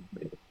to will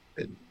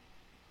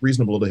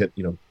reasonable to hit,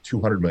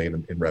 200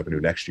 million in revenue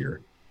next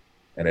year.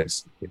 And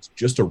it's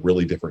just a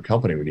really different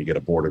company when you get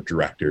a board of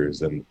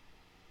directors and,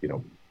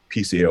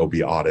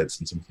 PCAOB audits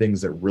and some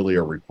things that really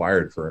are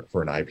required for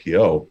an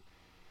IPO.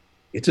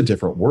 It's a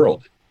different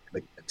world.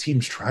 Like, the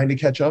team's trying to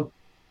catch up,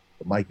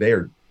 but Mike,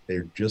 they're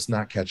just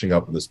not catching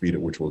up with the speed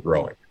at which we're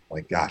growing.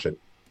 Like, gosh,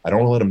 I don't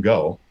want to let them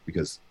go,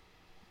 because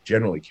I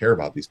generally care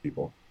about these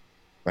people.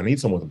 I need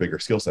someone with a bigger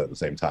skill set at the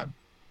same time.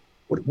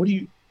 What do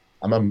you?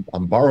 I'm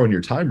borrowing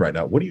your time right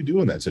now. What do you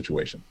do in that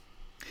situation?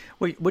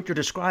 Well, what you're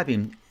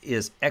describing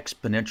is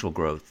exponential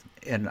growth.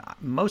 And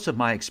most of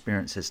my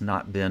experience has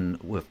not been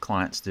with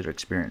clients that are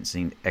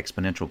experiencing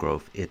exponential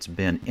growth. It's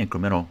been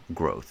incremental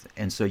growth.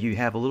 And so you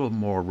have a little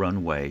more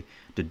runway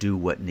to do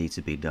what needs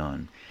to be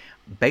done.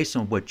 Based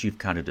on what you've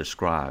kind of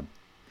described,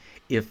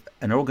 if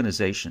an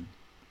organization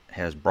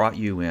has brought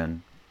you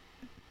in,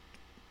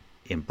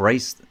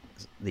 embraced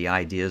the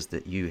ideas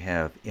that you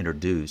have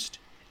introduced,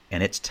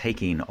 and it's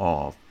taking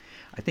off,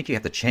 I think you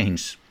have to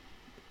change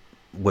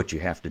what you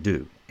have to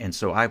do. And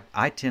so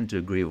I tend to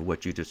agree with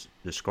what you just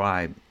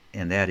described,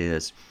 and that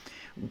is,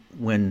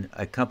 when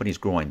a company is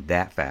growing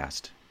that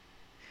fast,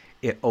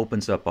 it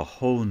opens up a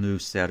whole new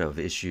set of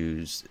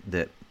issues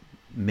that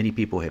many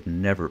people have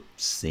never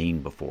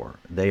seen before.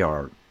 They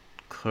are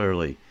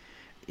clearly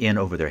in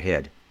over their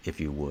head, if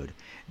you would,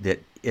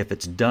 that if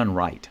it's done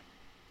right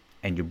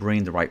and you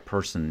bring the right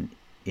person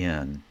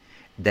in,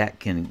 that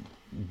can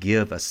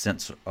give a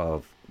sense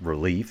of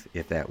relief,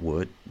 if that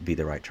would be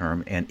the right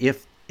term. And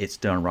if it's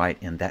done right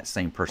and that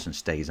same person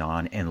stays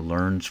on and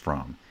learns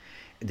from,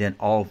 then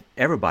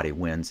everybody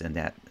wins in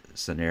that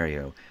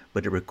scenario.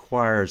 But it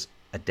requires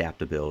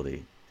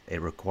adaptability. It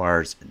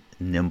requires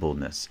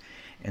nimbleness.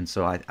 And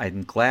so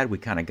I'm glad we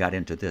kind of got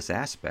into this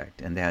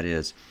aspect, and that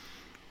is,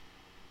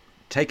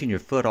 taking your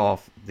foot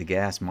off the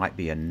gas might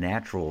be a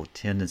natural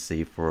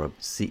tendency for a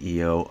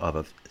CEO of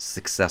a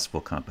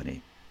successful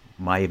company,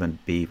 might even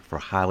be for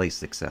highly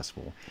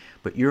successful.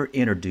 But you're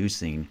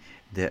introducing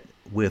that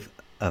with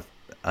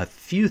a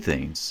few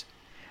things,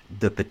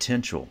 the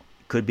potential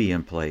could be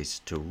in place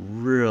to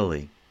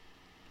really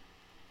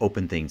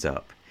open things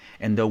up.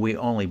 And though we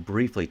only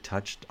briefly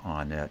touched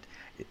on it,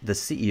 the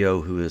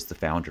CEO who is the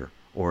founder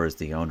or is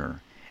the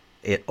owner,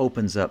 it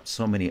opens up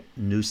so many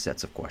new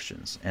sets of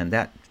questions. And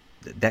that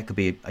could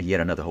be yet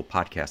another whole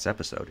podcast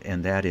episode.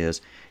 And that is,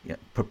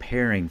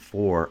 preparing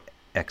for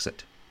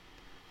exit.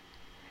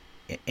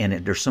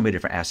 And there's so many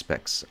different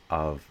aspects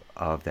of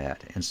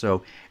that. And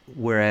so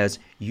whereas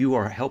you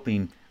are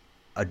helping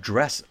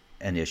address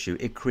an issue,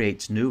 it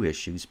creates new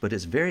issues, but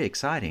it's very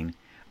exciting,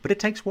 but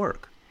it takes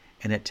work.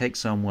 And it takes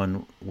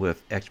someone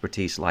with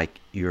expertise like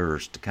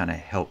yours to kind of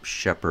help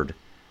shepherd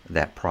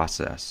that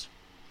process.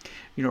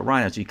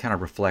 Ryan, as you kind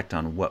of reflect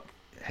on what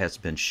has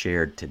been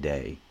shared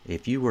today,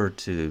 if you were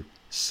to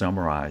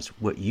summarize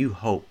what you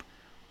hope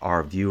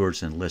our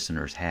viewers and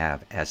listeners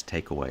have as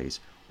takeaways,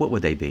 what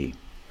would they be?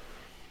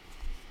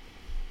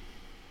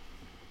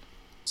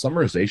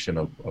 Summarization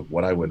of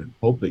what I would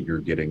hope that you're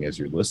getting as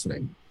you're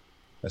listening,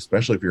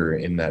 especially if you're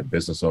in that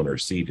business owner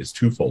seat, is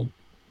twofold.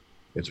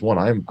 It's one,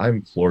 I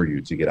implore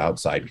you to get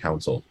outside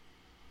counsel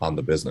on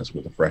the business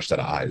with a fresh set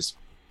of eyes.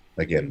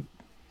 Again,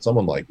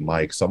 someone like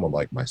Mike, someone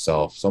like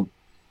myself,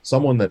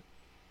 someone that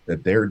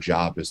their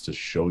job is to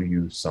show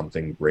you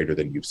something greater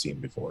than you've seen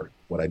before.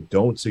 What I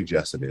don't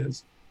suggest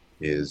it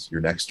is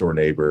your next door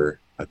neighbor,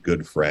 a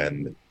good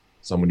friend,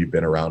 someone you've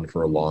been around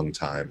for a long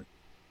time.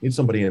 You need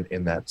somebody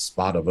in that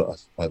spot of a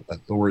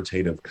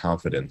authoritative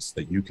confidence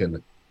that you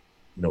can,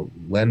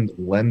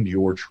 lend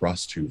your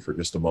trust to for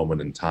just a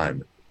moment in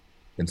time,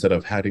 instead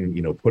of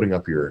having, putting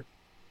up your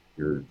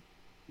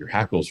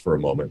hackles for a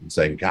moment and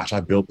saying, gosh, I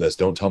built this,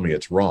 don't tell me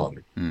it's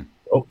wrong.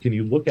 Oh, can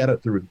you look at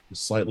it through a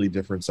slightly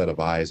different set of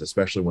eyes,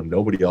 especially when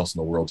nobody else in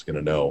the world's going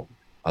to know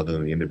other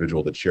than the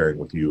individual that's sharing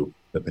with you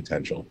the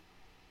potential?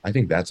 I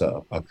think that's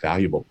a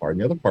valuable part.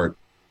 And the other part,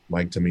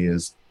 Mike, to me,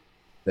 is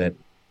that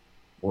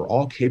we're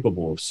all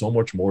capable of so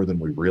much more than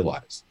we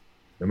realize,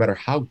 no matter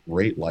how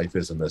great life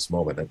is in this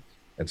moment.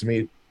 And to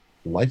me,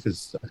 life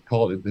is, I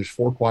call it, there's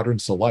 4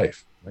 quadrants to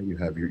life. Right? You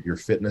have your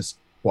fitness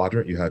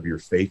quadrant, you have your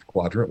faith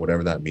quadrant,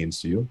 whatever that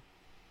means to you.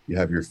 You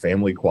have your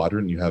family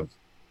quadrant, you have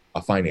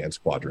a finance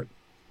quadrant.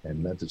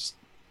 And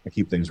I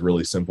keep things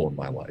really simple in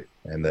my life.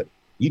 And that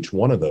each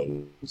one of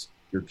those,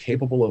 you're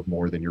capable of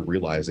more than you're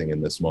realizing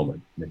in this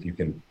moment. And if you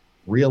can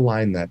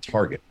realign that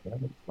target,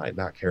 you might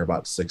not care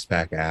about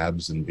 6-pack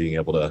abs and being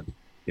able to,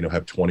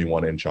 have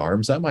 21-inch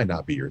arms. That might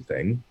not be your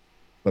thing.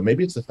 But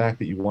maybe it's the fact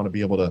that you want to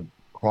be able to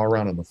crawl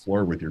around on the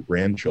floor with your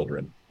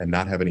grandchildren and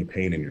not have any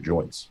pain in your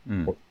joints.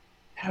 Or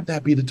have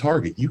that be the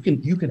target. You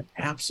can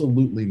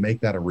absolutely make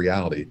that a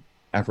reality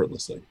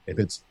effortlessly. If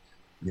it's,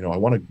 I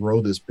want to grow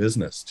this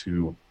business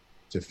to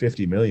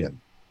 50 million.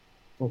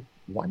 Well,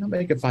 why not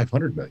make it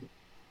 500 million?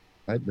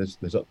 Right?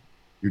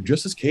 You're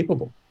just as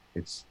capable.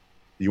 It's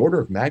the order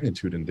of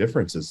magnitude and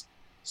difference is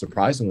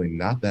surprisingly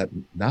not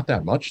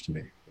that much to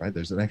me. Right?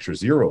 There's an extra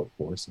zero, of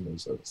course, and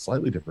there's a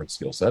slightly different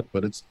skill set,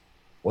 but it's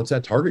what's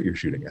that target you're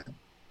shooting at?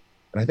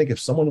 And I think if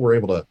someone were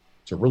able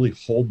to really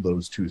hold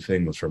those two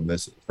things from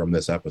this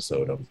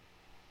episode of,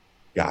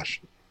 gosh,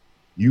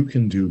 you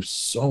can do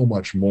so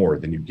much more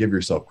than you give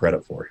yourself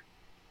credit for.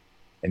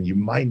 And you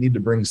might need to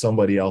bring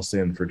somebody else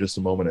in for just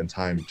a moment in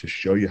time to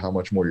show you how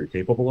much more you're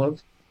capable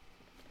of.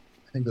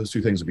 I think those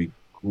two things would be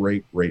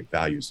great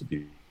values to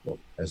people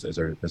as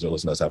they're listening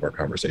to us have our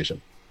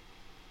conversation.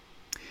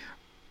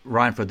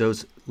 Ryan, for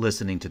those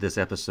listening to this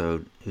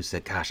episode who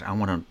said, gosh, I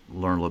want to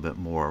learn a little bit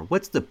more,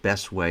 what's the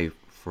best way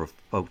for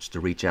folks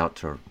to reach out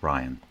to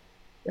Ryan?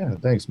 Yeah,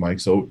 thanks, Mike.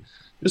 So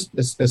just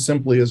as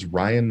simply as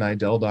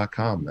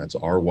RyanNiddel.com. That's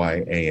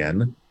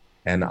RyanNiddel.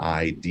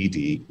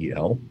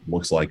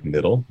 Looks like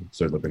Niddel. It's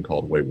certainly been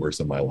called way worse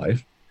in my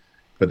life.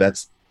 But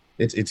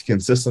it's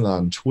consistent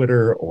on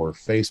Twitter or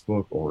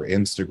Facebook or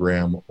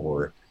Instagram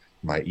or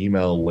my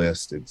email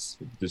list. It's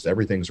just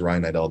everything's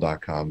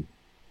RyanNiddel.com.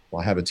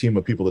 Well, I have a team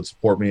of people that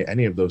support me.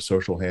 Any of those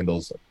social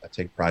handles, I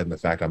take pride in the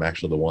fact I'm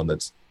actually the one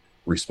that's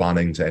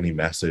responding to any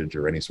message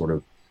or any sort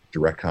of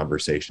direct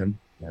conversation.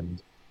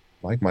 And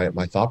like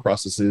my thought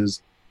process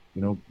is,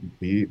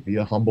 be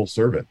a humble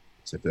servant.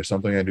 So if there's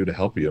something I do to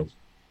help you,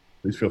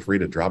 please feel free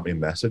to drop me a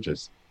message.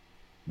 It's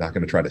not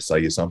going to try to sell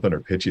you something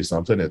or pitch you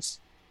something. It's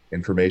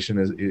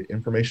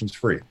information's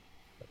free.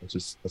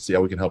 Let's see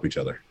how we can help each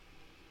other.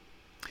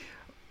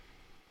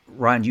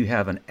 Ryan, you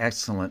have an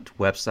excellent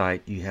website.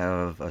 You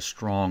have a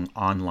strong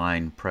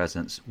online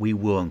presence. We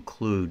will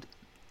include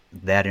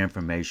that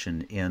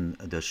information in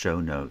the show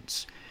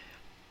notes.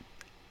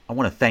 I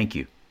want to thank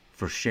you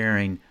for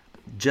sharing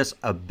just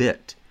a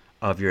bit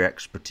of your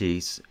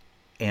expertise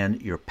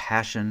and your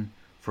passion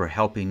for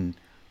helping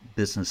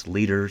business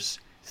leaders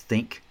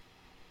think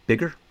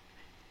bigger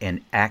and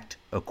act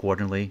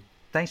accordingly.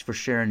 Thanks for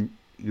sharing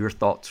your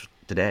thoughts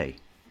today.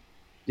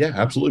 Yeah,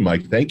 absolutely,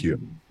 Mike. Thank you.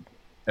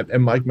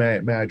 And Mike,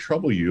 may I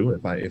trouble you,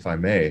 if I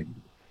may?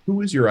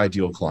 Who is your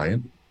ideal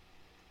client?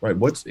 Right?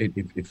 What's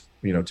if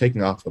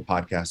taking off the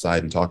podcast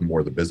side and talking more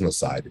of the business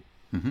side?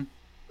 Mm-hmm.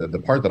 The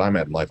part that I'm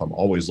at in life, I'm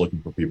always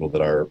looking for people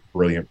that are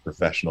brilliant,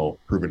 professional,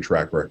 proven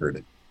track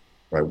record.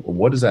 Right?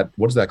 What does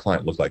that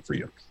client look like for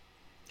you?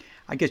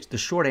 I guess the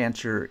short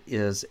answer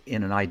is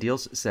in an ideal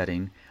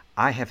setting,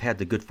 I have had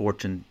the good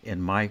fortune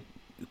in my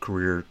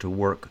career to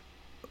work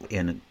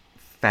in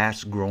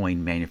fast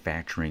growing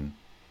manufacturing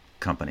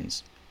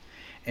companies.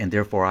 And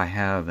therefore, I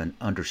have an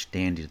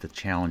understanding of the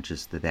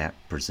challenges that that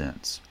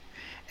presents.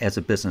 As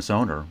a business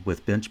owner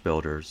with bench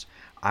builders,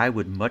 I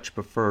would much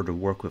prefer to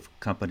work with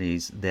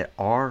companies that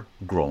are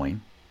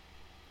growing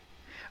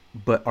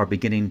but are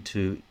beginning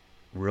to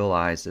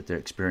realize that they're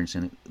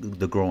experiencing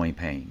the growing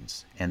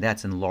pains. And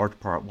that's in large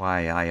part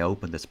why I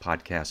opened this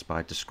podcast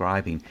by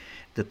describing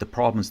that the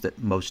problems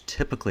that most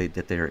typically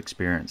that they're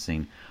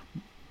experiencing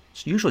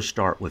usually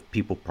start with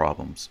people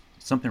problems,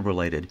 something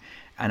related.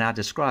 And I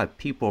describe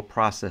people,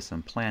 process,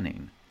 and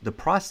planning. The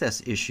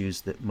process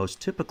issues that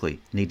most typically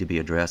need to be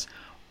addressed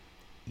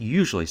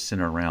usually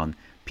center around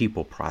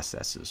people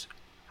processes.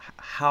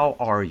 How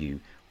are you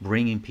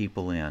bringing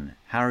people in?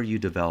 How are you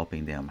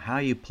developing them? How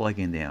are you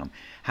plugging them?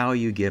 How are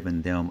you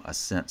giving them a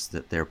sense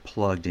that they're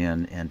plugged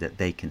in and that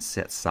they can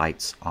set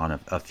sights on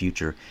a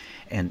future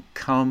and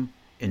come,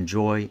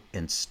 enjoy,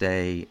 and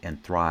stay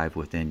and thrive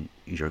within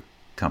your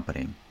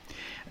company?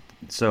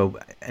 So,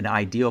 an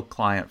ideal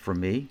client for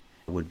me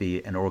would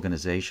be an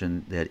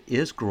organization that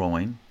is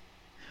growing,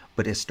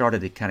 but has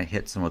started to kind of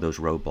hit some of those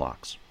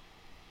roadblocks.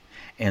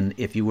 And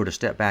if you were to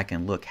step back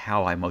and look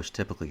how I most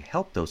typically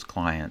help those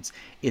clients,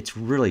 it's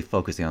really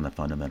focusing on the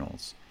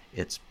fundamentals.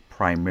 It's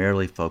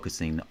primarily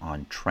focusing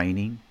on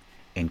training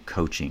and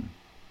coaching.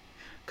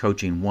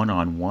 Coaching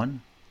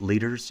one-on-one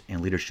leaders and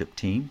leadership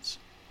teams.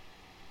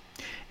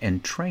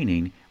 And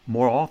training,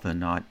 more often than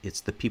not,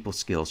 it's the people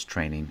skills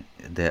training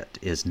that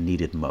is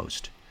needed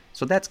most.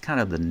 So that's kind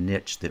of the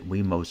niche that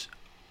we most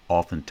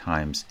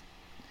oftentimes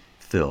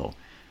fill.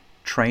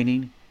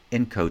 Training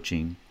and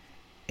coaching,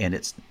 and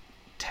it's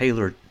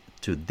tailored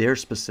to their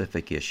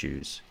specific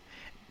issues,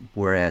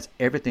 whereas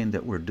everything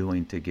that we're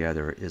doing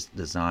together is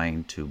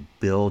designed to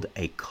build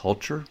a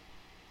culture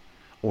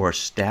or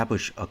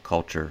establish a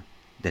culture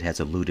that has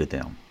eluded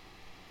them.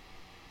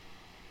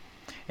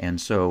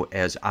 And so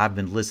as I've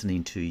been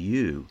listening to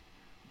you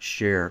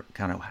share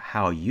kind of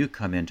how you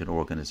come into an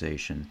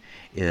organization,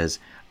 is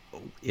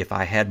if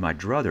I had my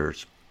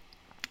druthers,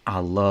 I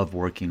love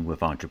working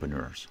with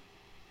entrepreneurs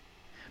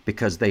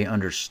because they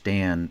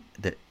understand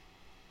that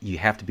you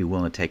have to be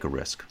willing to take a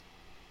risk.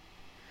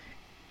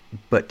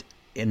 But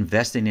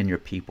investing in your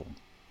people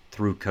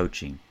through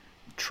coaching,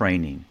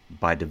 training,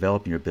 by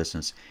developing your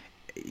business,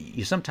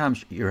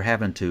 sometimes you're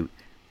having to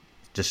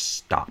just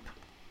stop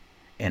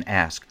and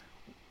ask,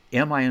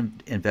 am I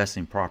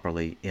investing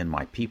properly in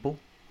my people?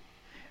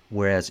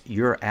 Whereas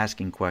you're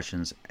asking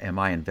questions, am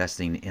I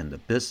investing in the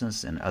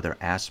business and other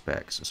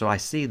aspects? So I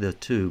see the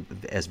two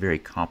as very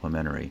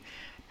complementary.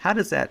 How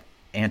does that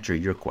answer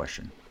your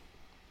question?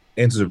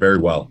 Answers it very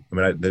well. I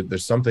mean,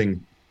 there's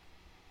something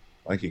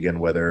like, again,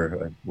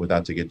 whether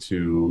without to get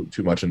too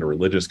much into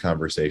religious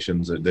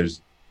conversations,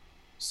 there's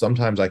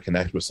sometimes I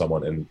connect with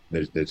someone and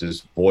there's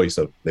this voice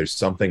of there's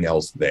something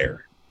else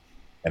there,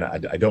 and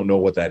I don't know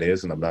what that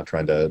is, and I'm not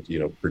trying to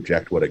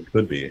project what it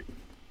could be,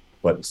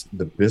 but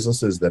the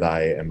businesses that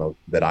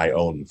I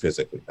own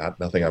physically,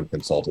 nothing I'm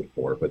consulting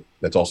for, but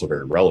that's also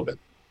very relevant.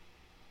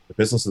 The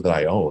businesses that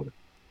I own,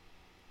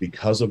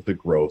 because of the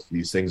growth,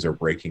 these things are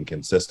breaking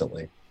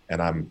consistently.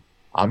 And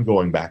I'm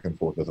going back and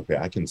forth with, okay,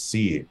 I can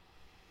see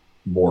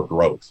more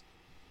growth,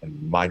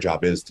 and my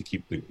job is to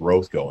keep the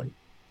growth going.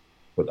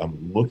 But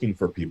I'm looking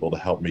for people to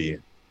help me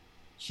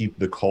keep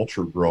the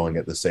culture growing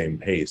at the same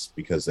pace,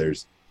 because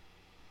there's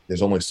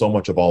only so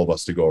much of all of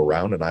us to go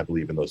around, and I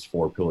believe in those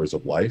 4 pillars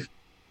of life.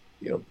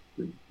 You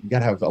got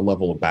to have a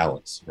level of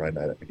balance, right?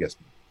 I guess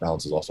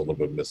balance is also a little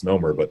bit of a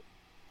misnomer, but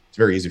it's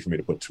very easy for me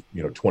to put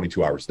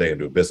 22 hours a day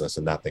into a business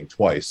and not think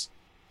twice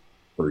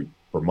for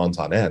months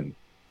on end.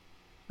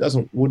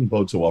 Wouldn't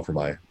bode so well for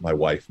my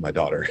wife, my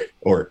daughter,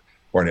 or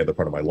any other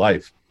part of my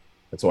life.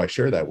 And so I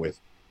share that with,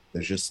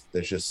 there's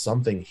just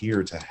something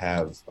here to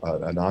have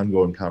an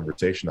ongoing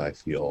conversation, I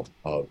feel,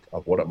 of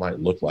what it might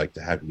look like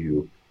to have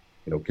you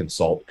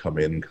consult, come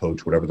in,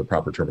 coach, whatever the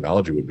proper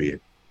terminology would be,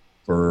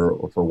 for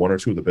 1 or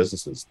 2 of the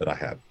businesses that I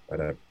have.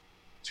 I have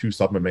 2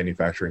 supplement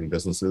manufacturing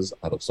businesses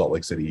out of Salt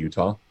Lake City,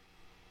 Utah,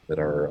 that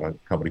are a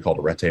company called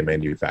Arete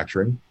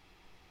Manufacturing.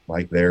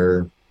 Like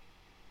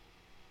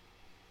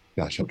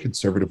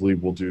conservatively,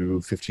 we'll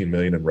do 15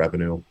 million in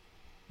revenue.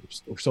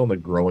 We're still in the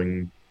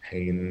growing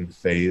pain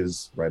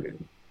phase, right? It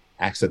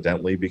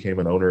accidentally became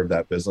an owner of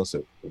that business.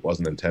 It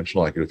wasn't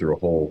intentional. I could go through a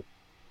whole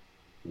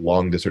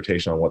long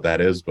dissertation on what that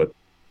is, but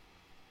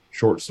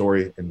short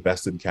story,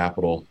 invested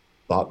capital,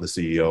 thought the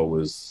CEO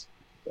was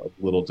a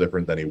little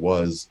different than he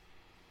was.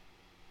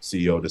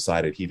 CEO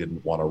decided he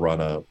didn't want to run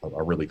a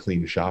really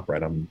clean shop,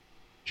 right? I'm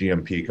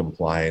GMP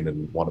compliant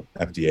and want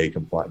FDA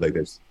compliant. Like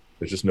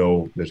there's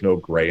no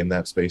gray in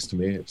that space to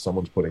me. If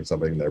someone's putting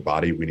something in their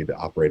body, we need to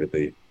operate at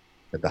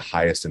the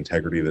highest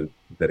integrity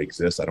that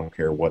exists. I don't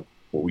care what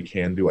we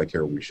can do. I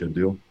care what we should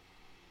do.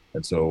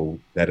 And so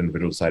that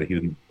individual decided he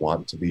didn't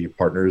want to be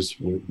partners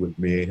with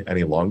me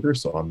any longer.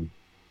 So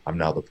I'm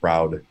now the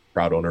proud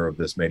owner of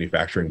this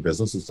manufacturing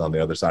business. It's on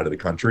the other side of the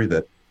country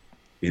that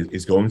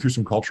is going through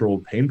some cultural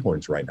pain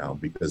points right now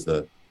because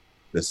the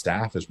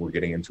staff, as we're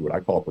getting into what I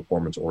call a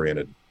performance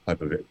oriented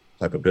type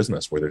of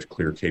business, where there's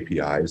clear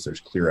KPIs, there's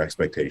clear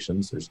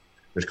expectations,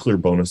 there's clear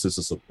bonuses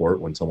to support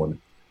when someone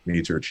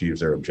needs or achieves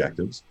their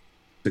objectives.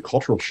 The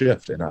cultural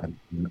shift, and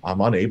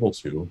I'm unable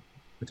to,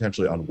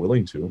 potentially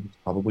unwilling to,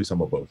 probably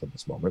some of both at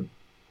this moment,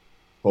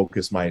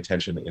 focus my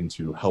attention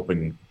into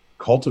helping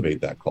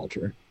cultivate that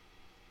culture,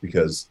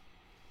 because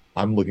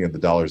I'm looking at the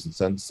dollars and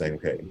cents saying,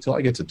 okay, until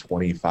I get to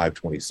 25,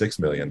 26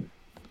 million,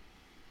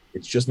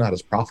 it's just not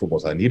as profitable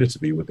as I need it to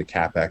be with the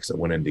CapEx that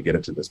went in to get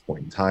it to this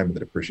point in time, the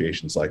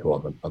depreciation cycle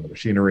on the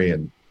machinery,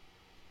 and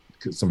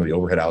some of the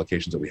overhead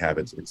allocations that we have.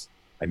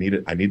 I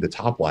need the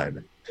top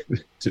line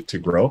to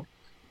grow.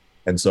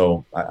 And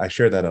so I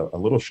share that a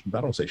little,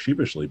 I don't say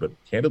sheepishly, but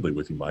candidly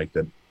with you, Mike,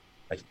 that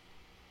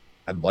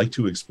I'd like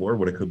to explore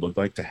what it could look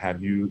like to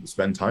have you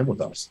spend time with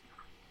us.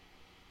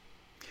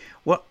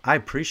 Well, I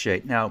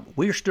appreciate. Now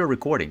we're still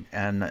recording,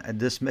 and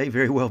this may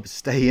very well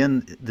stay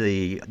in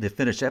the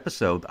finished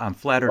episode. I'm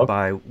flattered Okay.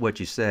 by what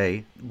you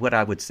say. What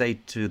I would say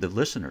to the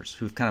listeners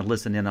who've kind of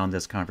listened in on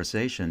this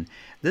conversation,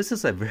 this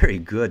is a very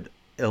good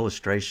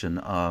illustration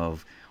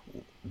of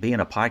being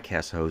a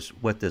podcast host.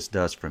 What this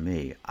does for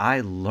me, I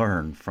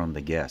learn from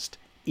the guest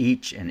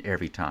each and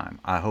every time.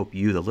 I hope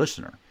you, the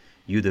listener,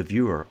 you, the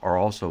viewer, are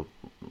also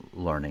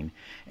learning.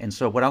 And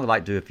so, what I would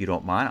like to do, if you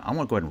don't mind, I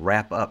want to go ahead and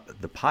wrap up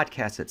the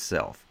podcast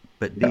itself.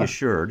 But be Yeah.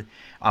 assured,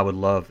 I would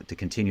love to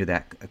continue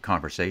that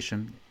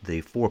conversation.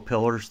 The 4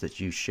 pillars that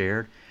you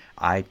shared,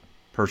 I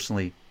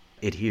personally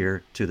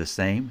adhere to the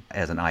same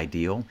as an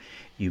ideal.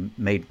 You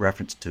made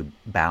reference to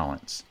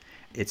balance.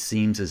 It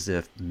seems as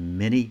if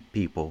many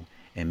people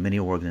and many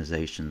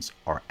organizations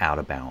are out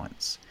of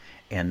balance.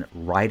 And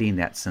writing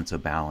that sense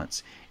of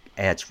balance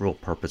adds real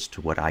purpose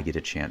to what I get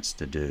a chance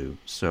to do.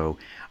 So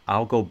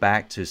I'll go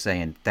back to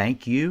saying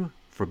thank you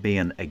for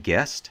being a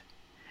guest.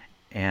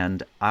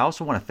 And I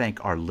also want to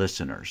thank our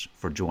listeners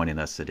for joining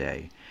us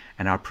today.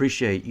 And I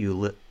appreciate you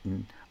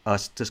letting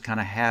us just kind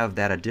of have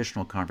that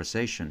additional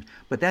conversation.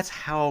 But that's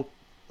how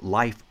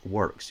life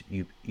works.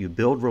 You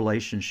build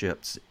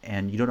relationships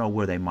and you don't know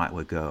where they might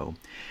go.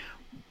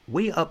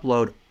 We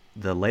upload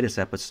the latest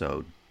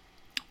episode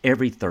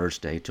every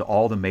Thursday to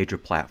all the major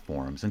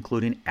platforms,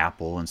 including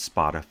Apple and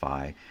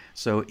Spotify.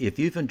 So if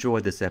you've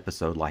enjoyed this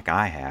episode like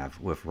I have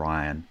with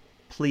Ryan,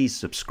 please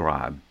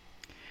subscribe.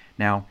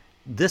 Now,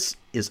 this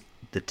is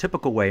the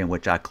typical way in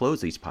which I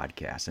close these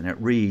podcasts, and it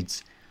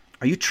reads,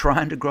 are you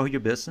trying to grow your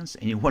business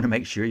and you want to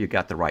make sure you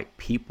got the right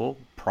people,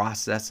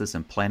 processes,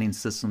 and planning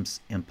systems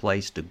in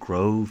place to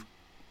grow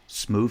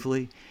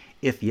smoothly?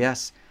 If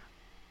yes,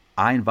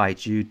 I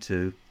invite you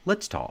to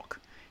let's talk.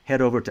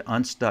 Head over to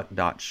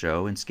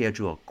unstuck.show and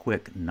schedule a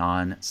quick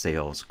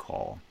non-sales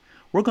call.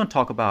 We're going to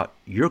talk about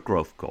your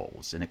growth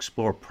goals and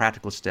explore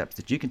practical steps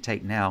that you can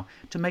take now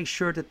to make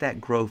sure that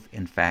that growth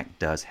in fact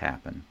does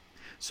happen.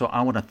 So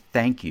I want to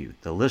thank you,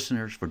 the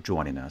listeners, for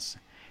joining us.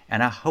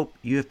 And I hope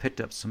you have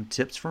picked up some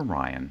tips from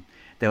Ryan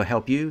that will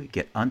help you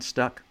get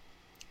unstuck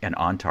and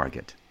on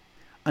target.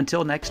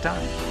 Until next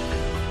time.